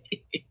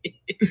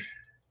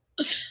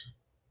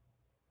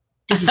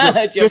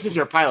 This is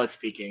your pilot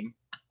speaking.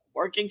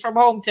 Working from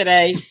home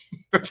today.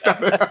 That's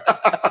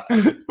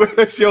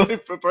the only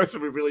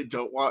person we really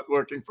don't want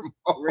working from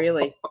home.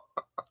 Really?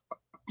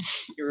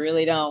 You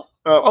really don't.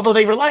 Although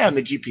they rely on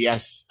the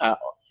GPS.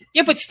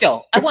 Yeah, but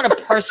still, I want a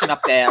person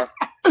up there.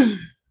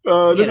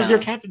 This is your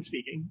know. captain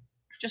speaking.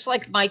 Just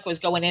like Mike was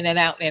going in and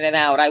out, in and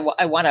out. I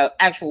want an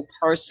actual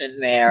person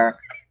there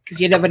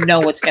because you never know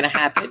what's going to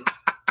happen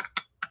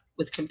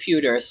with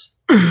computers.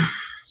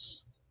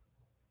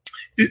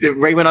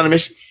 Ray went on a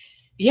mission.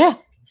 Yeah.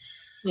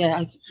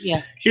 Yeah.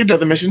 Yeah. He had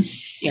another mission.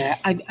 Yeah.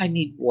 I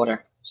need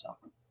water. So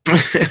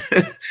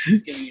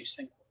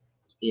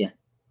yeah.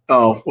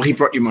 Oh, well, he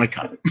brought you my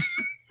cup.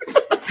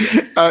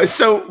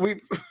 So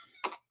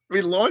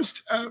we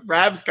launched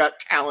Rab's Got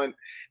Talent,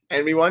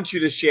 and we want you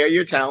to share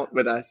your talent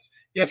with us.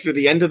 Yeah, through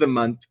the end of the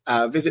month,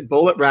 visit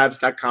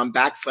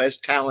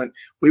bowlatrabs.com/talent.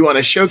 We want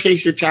to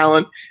showcase your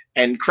talent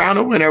and crown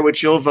a winner,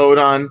 which you'll vote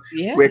on.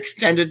 Yeah. We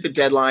extended the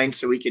deadline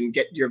so we can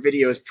get your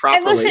videos properly.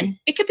 And listen,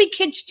 it could be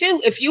kids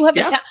too. If you have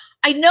Yeah.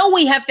 I know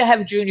we have to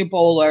have junior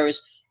bowlers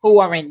who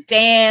are in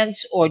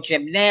dance or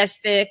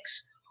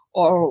gymnastics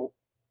or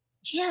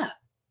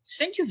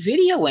send your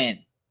video in.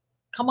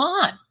 Come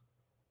on.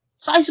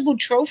 Sizable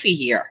trophy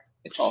here.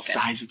 We're talking.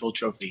 Sizable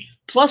trophy.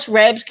 Plus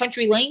Rab's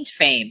Country Lanes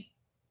fame.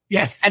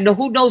 Yes. And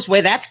who knows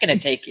where that's going to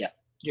take you.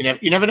 You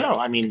never know.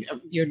 I mean,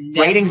 You're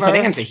ratings never,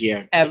 bonanza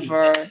here.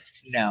 ever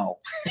know.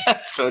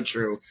 That's so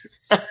true.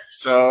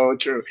 So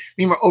true. I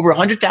mean, we're over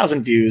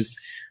 100,000 views.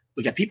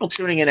 We got people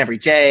tuning in every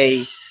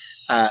day.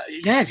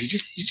 Naz, you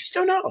just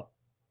don't know.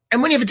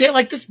 And when you have a day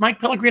like this, Mike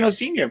Pellegrino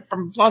Sr.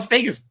 from Las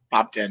Vegas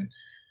popped in.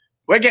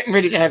 We're getting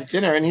ready to have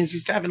dinner, and he's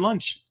just having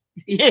lunch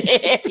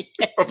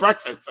or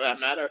breakfast, for that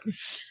matter.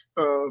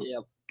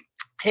 Yep.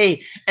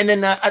 Hey, and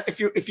then if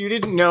you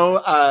didn't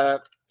know,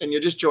 and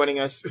you're just joining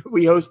us,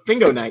 we host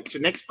Bingo Night. So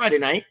next Friday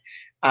night,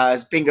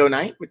 It's bingo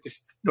night with the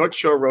North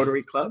Shore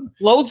Rotary Club.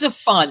 Loads of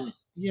fun.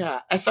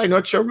 Yeah,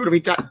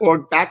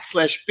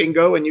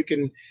 sinorthshorerotary.org/bingo, and you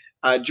can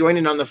join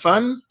in on the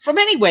fun. From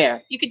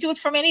anywhere. You could do it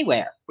from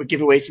anywhere. We'll give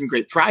away some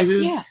great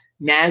prizes. Yeah.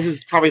 Naz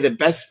is probably the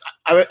best.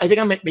 I think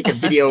I'll make a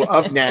video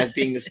of Naz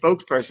being the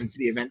spokesperson for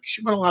the event.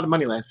 She won a lot of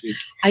money last week.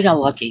 I got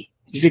lucky.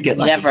 You did get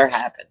lucky. Never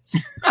happens.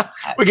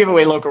 We'll give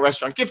away local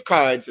restaurant gift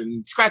cards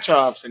and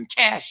scratch-offs and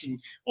cash and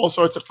all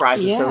sorts of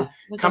prizes. So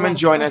come and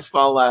join us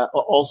while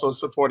also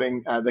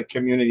supporting the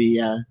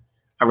community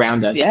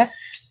around us. Yeah.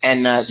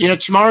 And,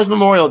 tomorrow's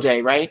Memorial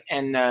Day, right?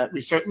 And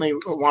we certainly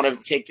want to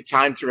take the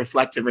time to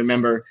reflect and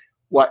remember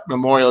what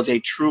Memorial Day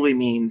truly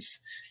means.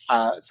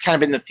 It's kind of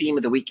been the theme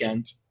of the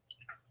weekend.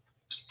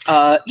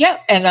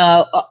 And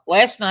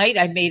last night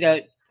I made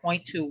a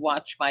point to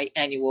watch my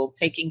annual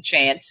Taking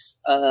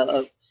Chance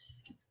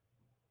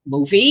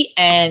movie,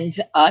 and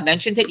I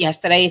mentioned it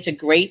yesterday. It's a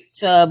great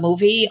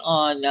movie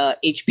on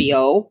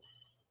HBO,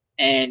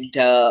 and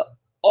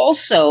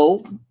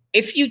also,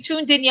 if you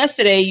tuned in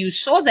yesterday, you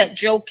saw that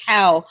Joe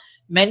Cal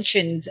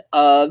mentioned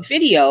a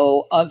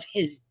video of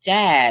his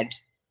dad,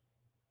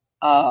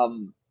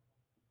 who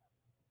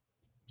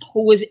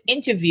was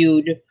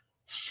interviewed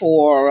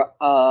for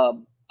a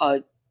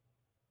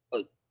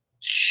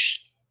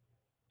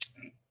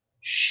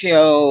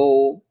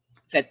show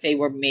that they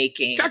were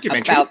making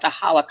about the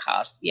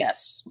Holocaust.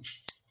 Yes.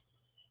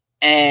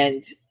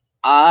 And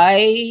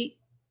I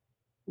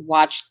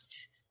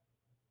watched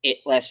it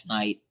last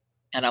night,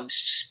 and I'm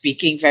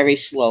speaking very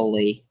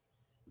slowly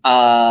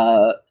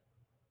because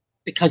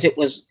it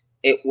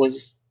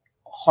was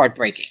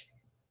heartbreaking.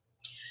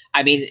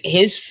 I mean,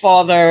 his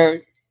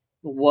father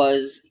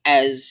was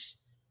as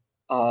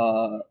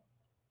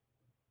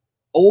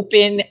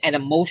open and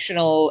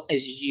emotional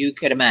as you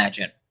could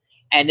imagine.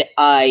 And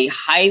I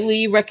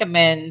highly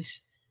recommend,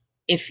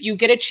 if you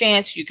get a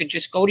chance, you can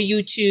just go to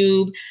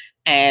YouTube,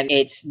 and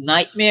it's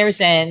Nightmare's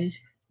End,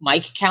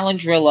 Mike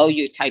Calandrillo.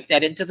 You type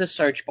that into the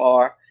search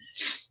bar.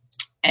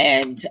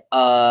 And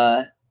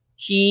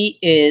he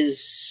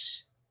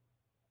is,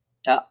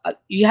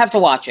 you have to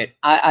watch it.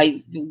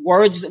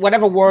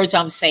 Whatever words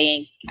I'm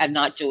saying are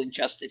not doing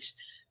justice,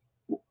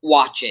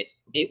 watch it.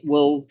 It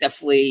will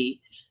definitely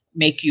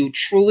make you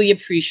truly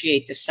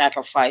appreciate the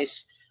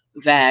sacrifice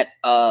that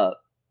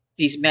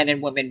these men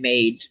and women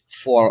made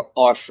for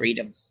our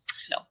freedom.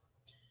 So,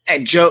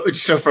 and Joe,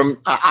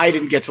 I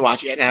didn't get to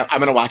watch it, and I'm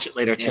going to watch it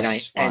later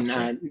tonight. And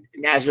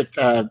Nazareth,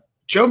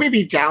 Joe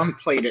maybe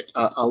downplayed it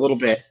a little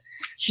bit.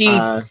 He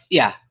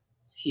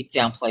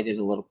downplayed it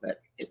a little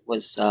bit. It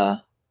was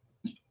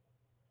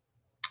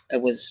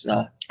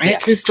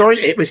it's his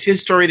story. It was his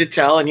story to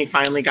tell, and he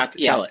finally got to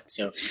tell it.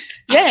 So,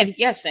 and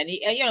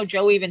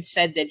Joe even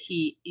said that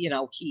he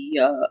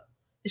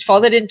his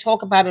father didn't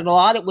talk about it a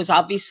lot. It was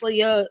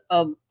obviously a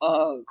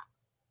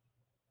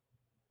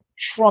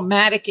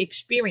traumatic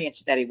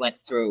experience that he went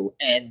through.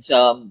 And,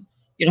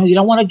 you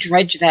don't want to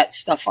dredge that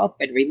stuff up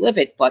and relive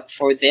it. But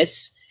for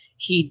this,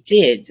 he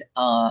did.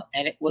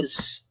 And it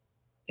was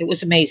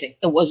amazing.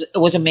 It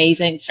was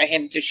amazing for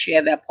him to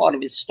share that part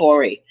of his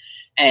story.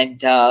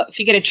 And if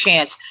you get a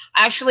chance,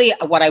 actually,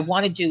 what I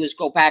want to do is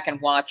go back and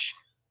watch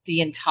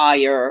the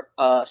entire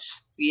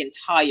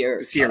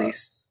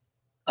series.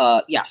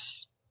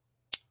 Yes.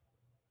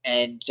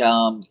 And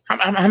how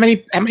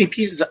many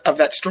pieces of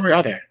that story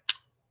are there?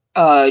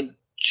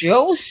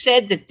 Joe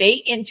said that they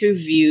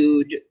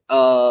interviewed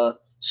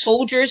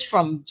soldiers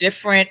from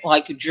different,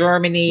 like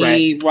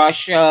Germany,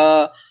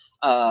 Russia.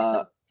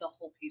 The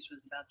whole piece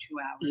was about 2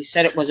 hours. He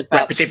said it was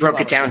about. But they broke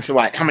it down to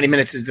what? How many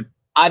minutes is the?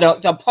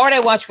 The part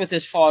I watched with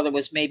his father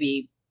was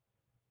maybe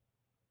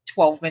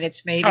 12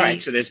 minutes, maybe. All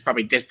right, so there's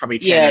probably 10.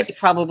 Yeah,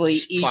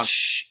 probably plus.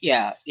 Each.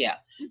 Yeah.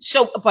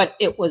 So, but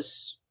it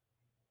was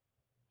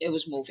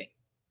moving.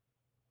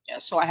 Yeah,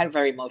 so I had a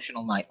very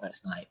emotional night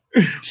last night.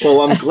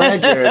 Well, I'm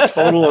glad your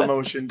total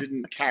emotion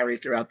didn't carry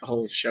throughout the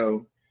whole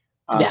show.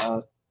 That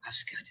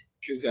was good.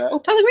 Because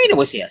Pellerino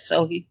was here,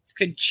 so he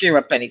could cheer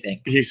up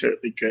anything. He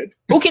certainly could.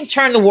 Who can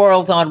turn the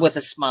world on with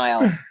a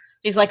smile?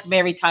 He's like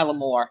Mary Tyler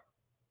Moore.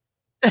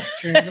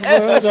 Turn the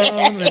world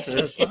on with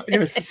a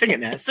smile. Sing it,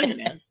 Naz.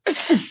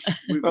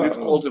 We've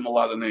called him a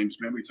lot of names.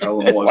 Mary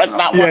Tyler Moore.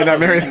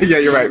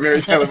 You're right.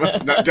 Mary Tyler was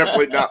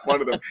definitely not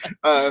one of them.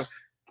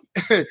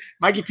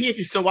 Mikey P, if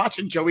you're still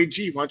watching, Joey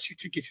G wants you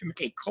to give him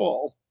a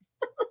call.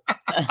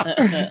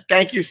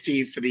 Thank you,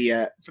 Steve, for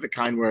the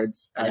kind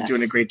words.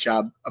 Doing a great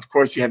job. Of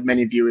course, you have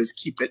many viewers.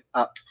 Keep it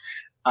up.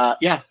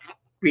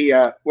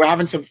 We're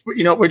having some.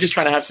 We're just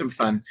trying to have some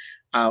fun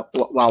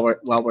while we're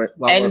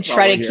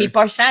try to keep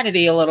our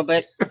sanity a little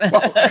bit.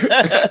 Well,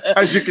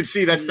 as you can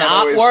see, that's not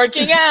always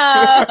working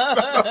out. That's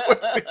not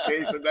always the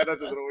case, and that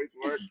doesn't always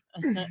work.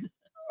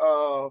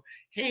 Oh,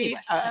 hey.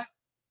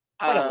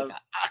 A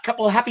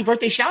couple of happy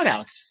birthday shout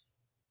outs.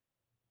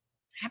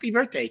 Happy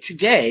birthday.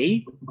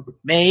 Today,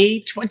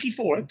 May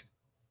 24th,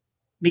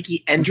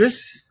 Mickey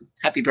Endress.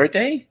 Happy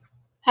birthday.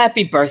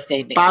 Happy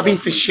birthday, Mickey. Bobby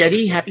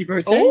Fischetti. Happy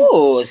birthday.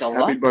 Oh, it's a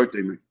lot. Happy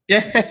birthday, Mickey.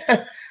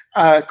 Yeah.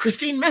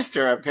 Christine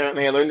Mester,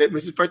 apparently, I learned it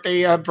was his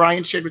birthday.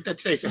 Brian shared with that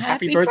today. So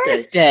happy birthday.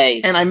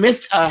 birthday. And I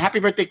missed happy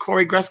birthday,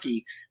 Corey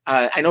Grusky.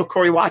 I know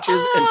Corey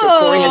watches, and so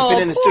Corey has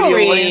been in the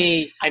studio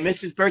audience. I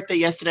missed his birthday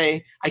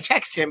yesterday. I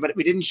texted him, but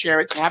we didn't share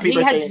it. So happy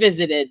birthday. He has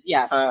visited,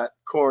 yes.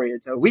 Corey.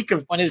 It's a week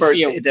of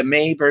birthday, the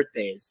May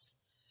birthdays.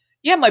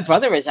 Yeah, my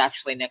brother is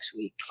actually next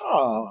week.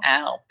 Oh.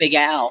 Al. Big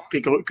Al.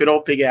 Good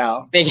old Big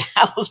Al. Big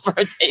Al's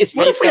birthday is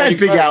What if we had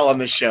Big Al on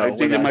the show? I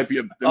think there might be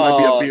a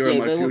beer in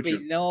my there future.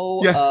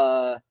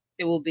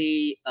 There will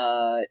be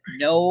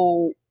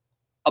no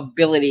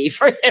ability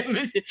for him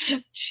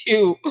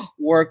to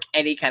work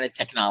any kind of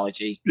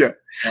technology. Yeah.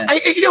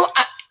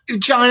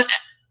 John,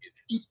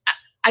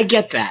 I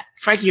get that.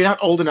 Frankie, you're not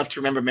old enough to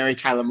remember Mary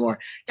Tyler Moore.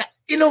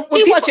 When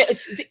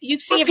you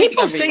see when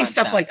people say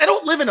stuff like, I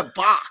don't live in a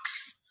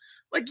box.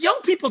 Like,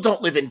 young people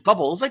don't live in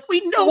bubbles. Like,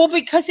 we know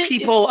because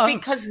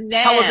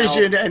now,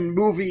 television and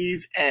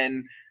movies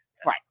and...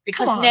 Right.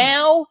 Because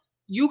now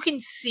you can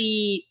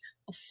see...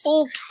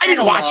 full. I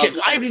didn't watch it.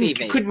 I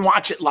couldn't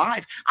watch it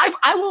live.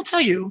 I will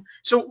tell you.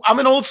 So I'm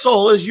an old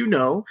soul, as you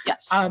know.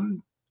 Yes.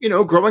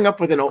 Growing up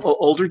with an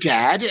older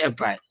dad,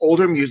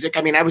 older music.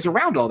 I mean, I was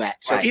around all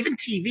that. So even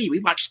TV,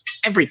 we watched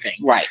everything.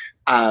 Right.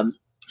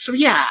 So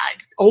yeah,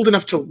 old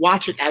enough to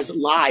watch it as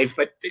live,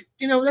 but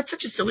that's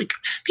such a silly.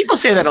 People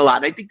say that a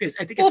lot. I think it's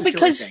a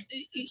silly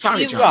thing.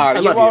 Sorry, John. I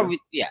love you.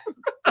 Yeah.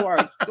 You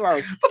are,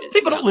 but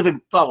people don't live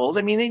in bubbles.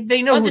 I mean,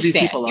 they know who these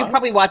people are. You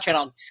probably catch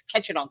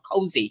it on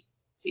Cozy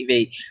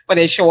TV, where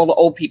they show all the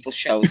old people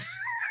shows.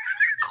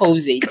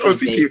 Cozy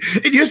TV.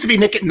 It used to be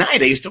Nick at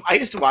Night. I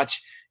used to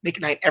watch Nick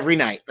at Night every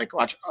night. Like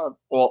watch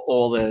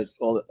all the.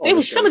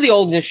 Some of the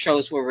oldest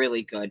shows were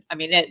really good. I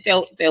mean,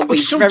 they'll be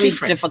so very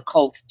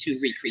difficult to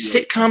recreate.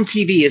 Sitcom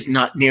TV is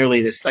not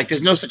nearly this. Like,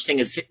 there's no such thing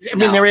as. I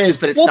mean, there is,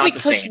 but it's not the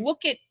same.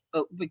 Look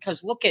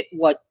at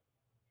what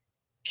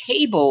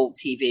cable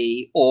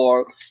TV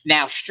or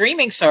now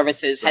streaming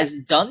services has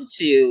done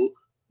to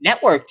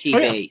network TV. Oh,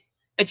 yeah.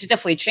 It's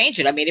definitely changed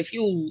it. I mean, if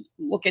you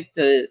look at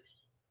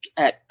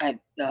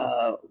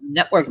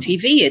network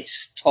TV,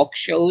 it's talk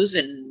shows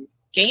and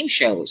game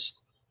shows.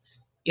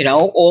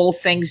 All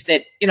things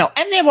that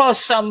and there are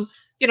some.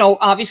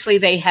 Obviously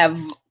they have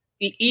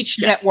each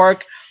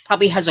network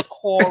probably has a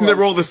core. And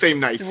they're all the same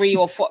nights. 3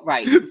 or 4,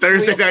 right?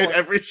 Thursday night,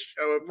 every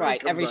show.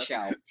 Right, every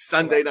show.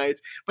 Sunday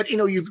nights. But,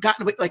 you've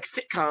gotten like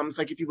sitcoms,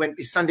 like if you went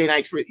Sunday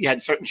nights where you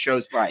had certain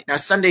shows. Right. Now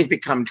Sundays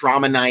become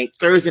drama night.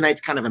 Thursday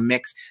night's kind of a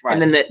mix. Right.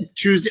 And then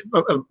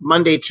the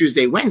Monday,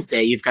 Tuesday,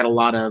 Wednesday, you've got a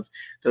lot of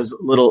those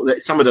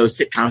some of those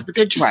sitcoms, but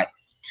they're just. Right.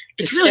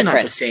 It's really different.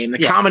 Not the same.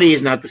 The comedy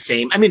is not the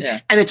same. I mean,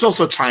 and it's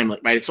also timely,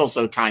 right? It's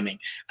also timing.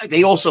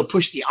 They also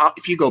push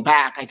if you go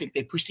back, I think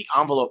they push the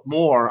envelope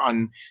more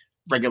on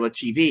regular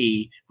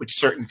TV with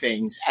certain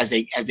things as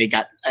they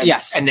got.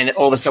 Yes. And then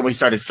all of a sudden we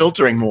started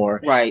filtering more.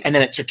 Right. And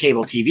then it took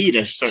cable TV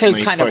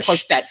to kind of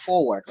push that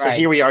forward. So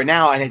here we are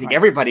now. And I think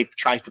everybody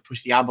tries to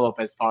push the envelope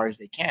as far as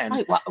they can.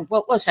 Right.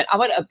 Well, listen, I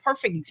want a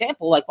perfect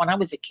example. Like when I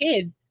was a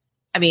kid,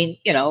 I mean,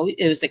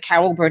 it was the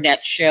Carol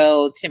Burnett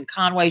show, Tim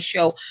Conway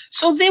show.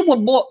 So there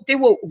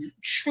were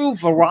true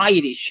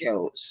variety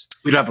shows.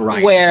 We don't have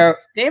variety. Where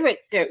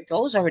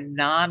those are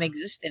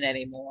non-existent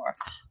anymore.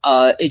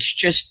 It's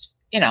just,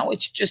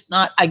 it's just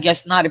not, I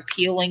guess, not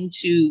appealing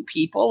to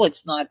people.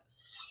 It's not,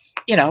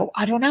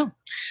 I don't know.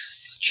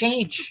 It's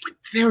changed. But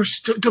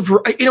there's,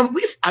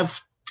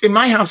 in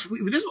my house,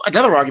 this is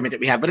another argument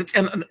that we have, but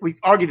and we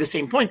argue the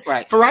same point.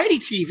 Right. Variety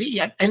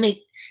TV, and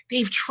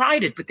they've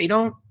tried it, but they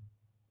don't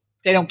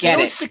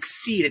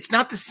succeed. It's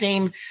not the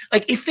same.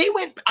 Like if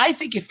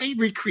they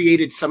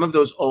recreated some of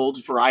those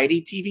old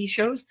variety TV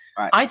shows,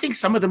 I think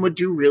some of them would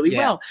do really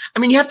well. I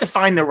mean, you have to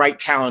find the right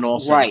talent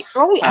also. Right.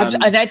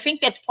 And I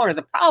think that's part of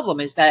the problem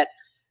is that,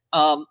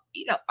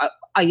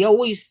 I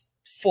always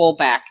fall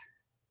back.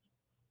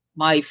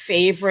 One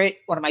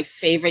of my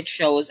favorite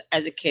shows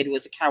as a kid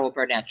was a Carol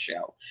Burnett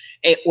show.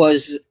 It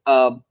was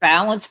a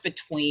balance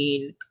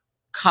between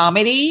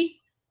comedy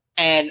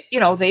and,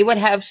 they would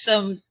have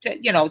some,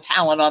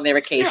 talent on there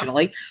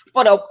occasionally,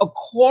 but a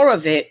core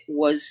of it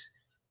was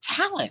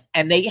talent.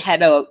 And they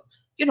had a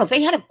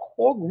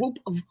core group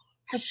of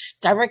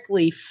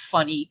hysterically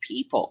funny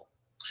people.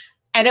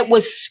 And it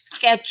was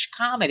sketch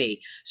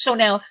comedy. So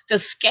now,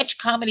 does sketch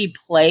comedy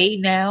play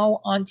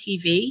now on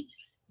TV?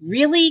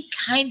 Really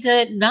kind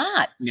of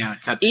not. Yeah,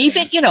 it's not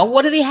even,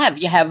 what do they have?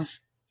 You have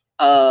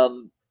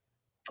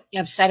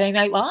Saturday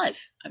Night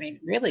Live. I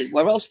mean, really,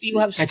 where else do you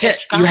have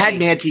sketch comedy? You had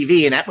Mad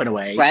TV, and that went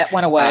away. Right,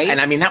 went away.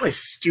 And I mean, that was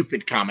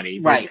stupid comedy.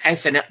 Right. But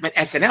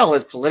SNL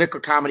is political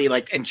comedy,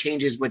 and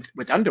changes with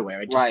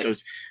underwear. It just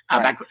goes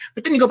back.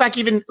 But then you go back,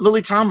 even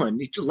Lily Tomlin,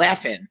 you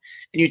laugh in, and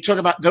you talk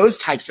about those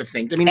types of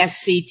things. I mean,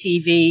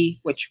 SCTV,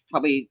 which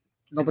probably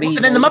nobody.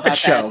 And then the Muppet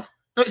Show.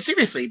 No,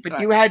 seriously, but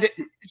you had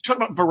talk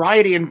about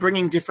variety and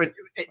bringing different.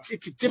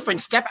 It's a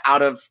different step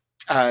out of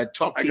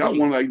talk TV. I got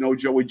one I know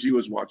Joey G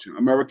was watching,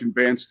 American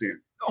Bandstand.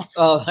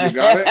 Oh, You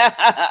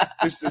got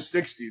It's the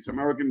 60s,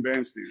 American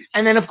Bandstand.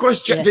 And then, of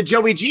course, the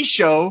Joey G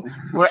show,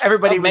 where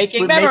everybody was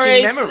making making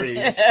memories.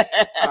 memories.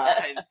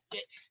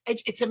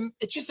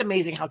 It's just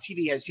amazing how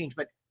TV has changed.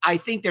 But I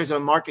think there's a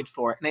market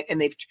for it. And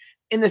they've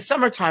in the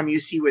summertime, you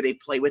see where they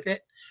play with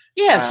it.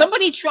 Yeah,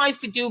 somebody tries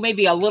to do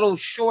maybe a little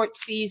short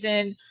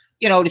season,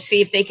 to see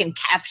if they can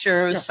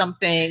capture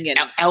something. And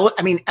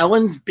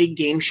Ellen's Big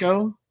Game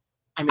Show.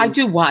 I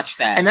do watch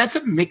that, and that's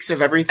a mix of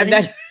everything.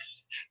 And that,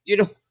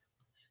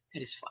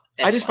 that is fun.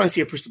 I just want to see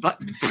her push the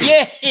button.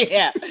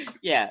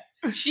 Yeah.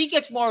 She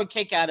gets more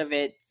kick out of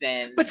it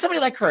than. But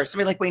somebody like her,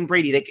 somebody like Wayne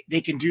Brady,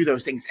 they can do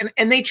those things,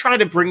 and they try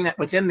to bring that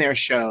within their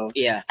show.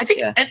 Yeah, I think.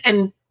 Yeah.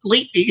 And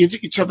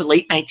you talk about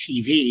late night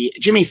TV.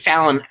 Jimmy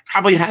Fallon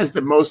probably has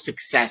the most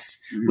success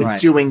with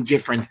doing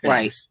different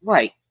things.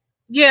 Right.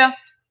 Yeah.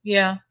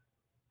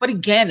 But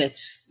again,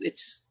 it's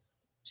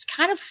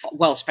kind of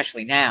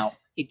especially now.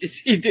 He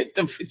did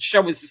the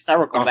show was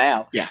hysterical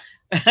now. Yeah.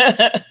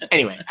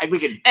 Anyway, we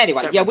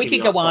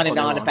could go on and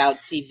on about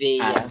TV.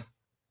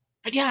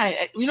 But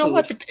yeah, you know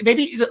what?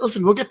 Maybe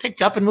listen, we'll get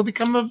picked up and we'll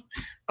become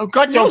a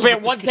God knows.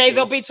 One day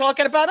they'll be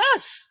talking about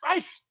us.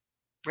 Right.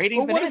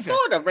 Ratings Who would have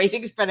thought of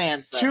ratings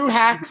bonanza? 2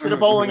 hacks in a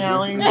bowling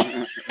alley,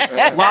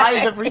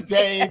 live every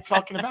day,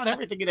 talking about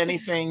everything and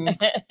anything,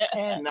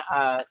 and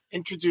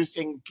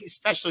introducing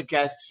special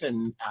guests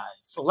and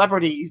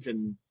celebrities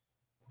and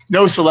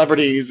no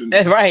celebrities. And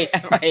right.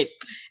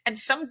 And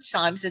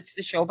sometimes it's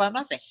the show about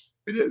nothing.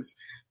 It is.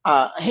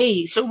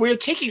 Hey, so we're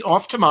taking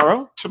off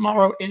tomorrow.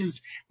 Tomorrow is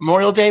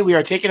Memorial Day. We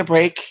are taking a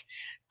break.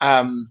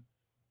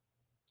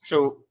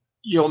 So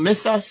you'll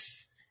miss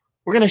us.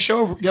 We're going to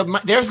show.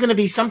 There's going to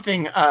be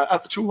something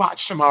up to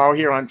watch tomorrow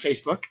here on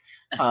Facebook.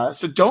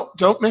 So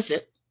don't miss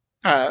it.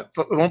 But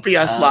it won't be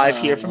us live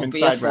here from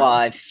Inside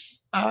Realms.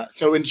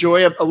 So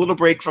enjoy a little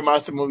break from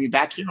us, and we'll be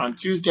back here on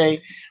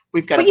Tuesday.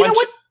 We've got. But you know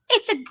what?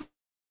 It's a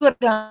good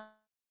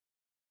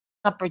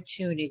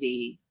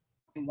opportunity.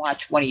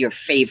 Watch one of your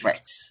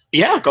favorites.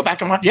 Yeah, go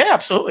back and watch. Yeah,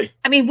 absolutely.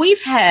 I mean,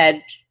 we've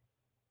had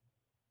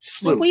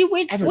slew. We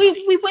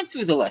went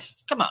through the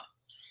list. Come on,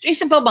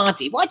 Jason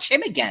Belmonte. Watch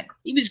him again.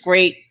 He was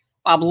great.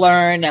 Bob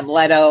Learn,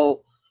 Leto.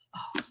 Oh,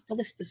 the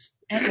list is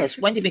endless.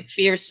 Wendy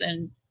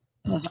McPherson.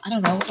 I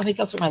don't know. Let me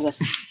go through my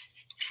list.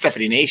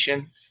 Stephanie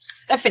Nation.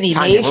 Tanya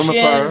Nation.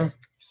 Rumapur.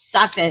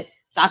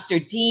 Dr.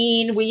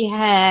 Dean. We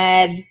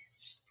had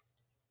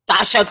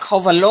Dasha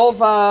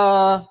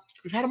Kovalova.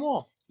 We've had them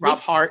all. Rob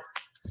Hart.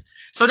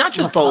 So not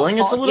just bowling,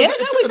 it's a little bit.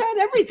 We've had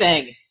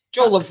everything.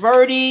 Joe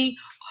Laverty.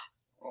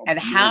 And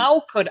how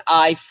could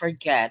I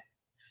forget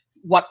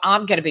what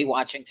I'm going to be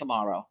watching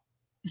tomorrow?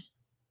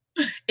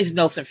 Is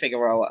Nelson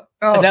Figueroa.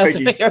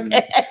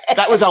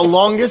 That was our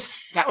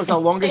longest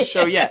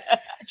show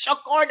yet.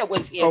 Chuck Gardner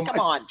was here. Come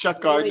on.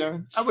 Chuck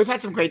Gardner. We've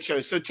had some great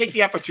shows. So take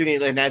the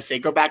opportunity, and as I say,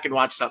 go back and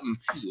watch something.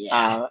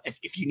 Yeah.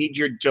 If you need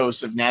your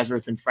dose of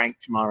Nazareth and Frank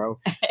tomorrow,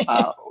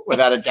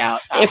 without a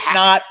doubt. If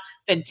not,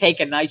 then take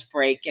a nice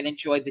break and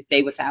enjoy the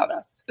day without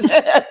us.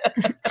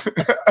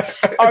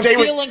 Our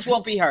feelings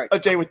won't be hurt. A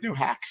day with no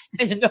hacks.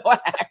 No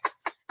hacks.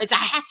 It's a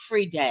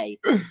hack-free day.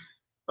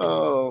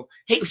 Oh,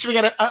 hey! So we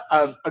got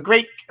a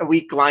great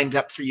week lined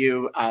up for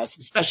you.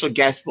 Some special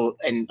guests,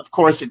 and of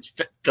course, it's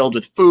filled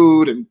with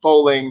food and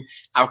bowling.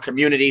 Our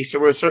community, so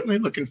we're certainly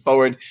looking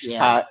forward.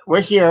 Yeah.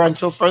 We're here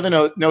until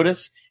further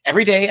notice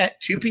every day at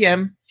 2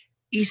 p.m.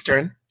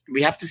 Eastern.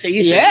 We have to say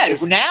Eastern. Yeah.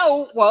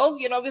 Now,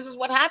 this is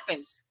what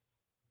happens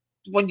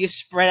when you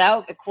spread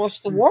out across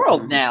the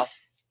world now.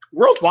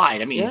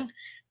 Worldwide. I mean,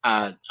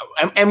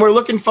 and we're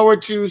looking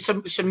forward to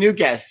some new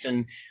guests.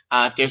 And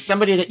if there's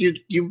somebody that you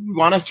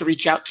want us to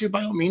reach out to,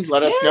 by all means,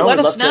 let us know. Let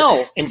us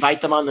know. To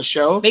invite them on the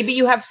show. Maybe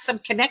you have some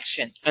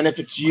connections. And if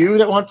it's you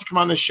that wants to come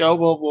on the show,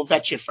 we'll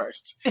vet you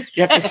first.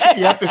 You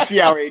have to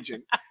see our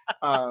agent,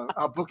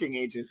 our booking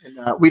agent, and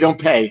we don't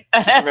pay.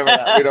 Just remember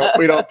that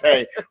we don't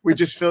pay. We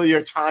just fill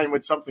your time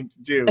with something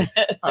to do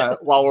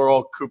while we're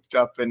all cooped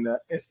up in the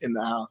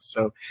house.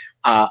 So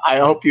I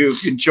hope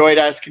you've enjoyed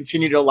us.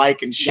 Continue to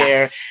like and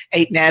share. Yes.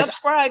 Hey, Naz,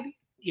 subscribe.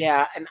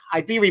 Yeah, and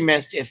I'd be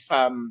remiss if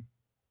I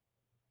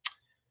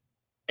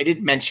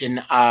didn't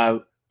mention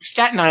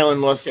Staten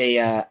Island lost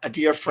a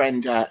dear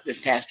friend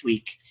this past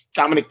week,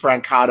 Dominic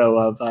Brancato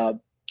of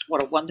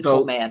what a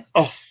wonderful man.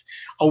 Oh,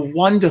 a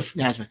wonderful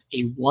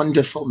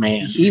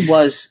man. He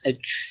was a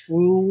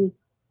true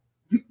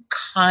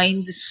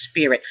kind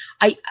spirit.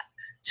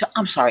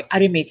 I'm sorry, I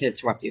didn't mean to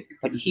interrupt you,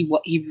 but he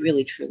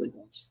really truly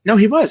was. No,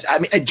 he was. I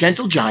mean, a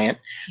gentle giant.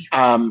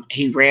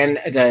 He ran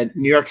the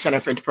New York Center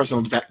for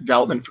Interpersonal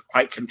Development for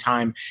quite some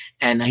time,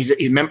 and he's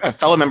a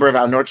fellow member of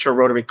our North Shore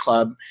Rotary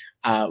Club.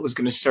 Was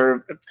going to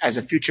serve as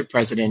a future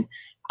president.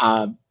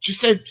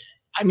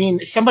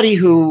 Somebody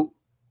who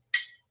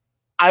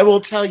I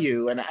will tell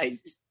you, and I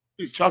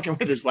was talking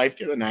with his wife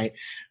the other night.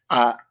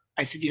 I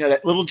said,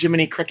 that little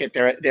Jiminy Cricket,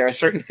 there are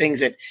certain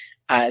things that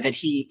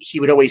he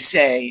would always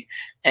say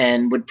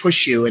and would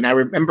push you. And I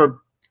remember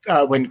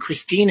when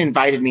Christine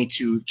invited me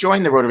to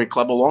join the Rotary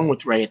Club along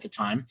with Ray at the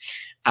time,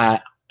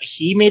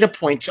 he made a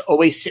point to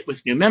always sit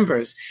with new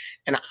members.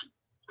 And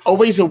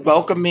always a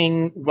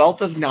welcoming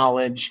wealth of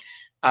knowledge,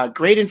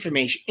 great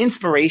information,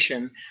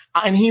 inspiration.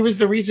 And he was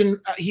the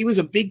reason, he was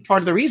a big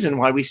part of the reason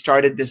why we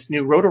started this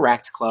new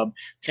Rotaract Club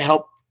to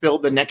help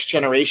build the next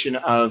generation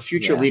of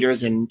future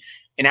leaders in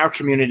our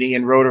community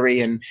and Rotary.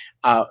 And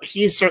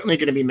he is certainly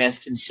going to be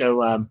missed. And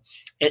so,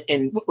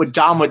 and what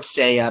Dom would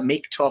say,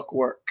 make talk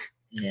work.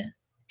 Yeah.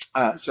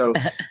 So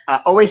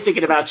always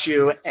thinking about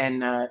you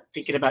and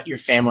thinking about your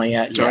family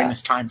during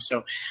this time.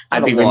 So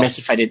I'd be remiss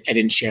if I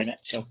didn't share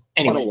that. So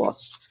anyway,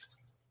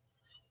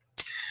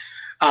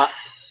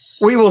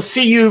 we will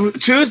see you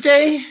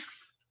Tuesday.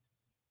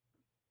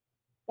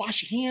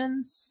 Wash your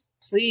hands.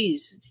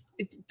 Please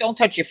don't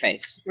touch your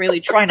face. Really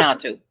try not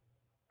to.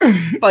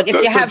 But if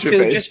you have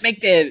to, just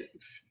make the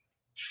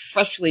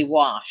freshly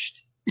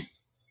washed.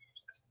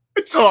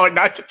 It's so hard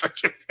not to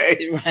touch your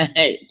face.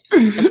 Right.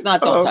 If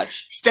not, don't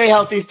touch. Stay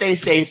healthy, stay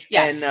safe.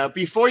 Yes. And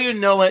before you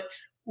know it,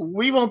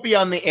 we won't be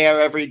on the air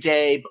every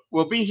day, but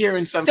we'll be here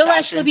in some There'll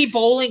fashion. actually be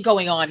bowling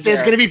going on here.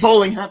 There's going to be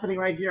bowling happening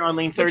right here on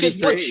Lane 33. Which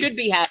is what should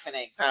be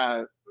happening.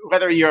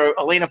 Whether you're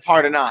Elena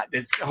part or not,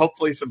 there's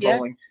hopefully some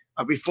bowling.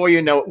 Before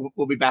you know it,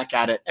 we'll be back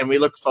at it. And we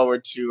look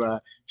forward to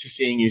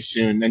seeing you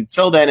soon.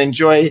 Until then,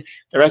 enjoy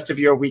the rest of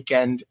your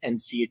weekend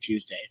and see you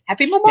Tuesday.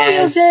 Happy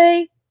Memorial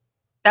Day.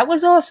 That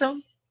was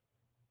awesome.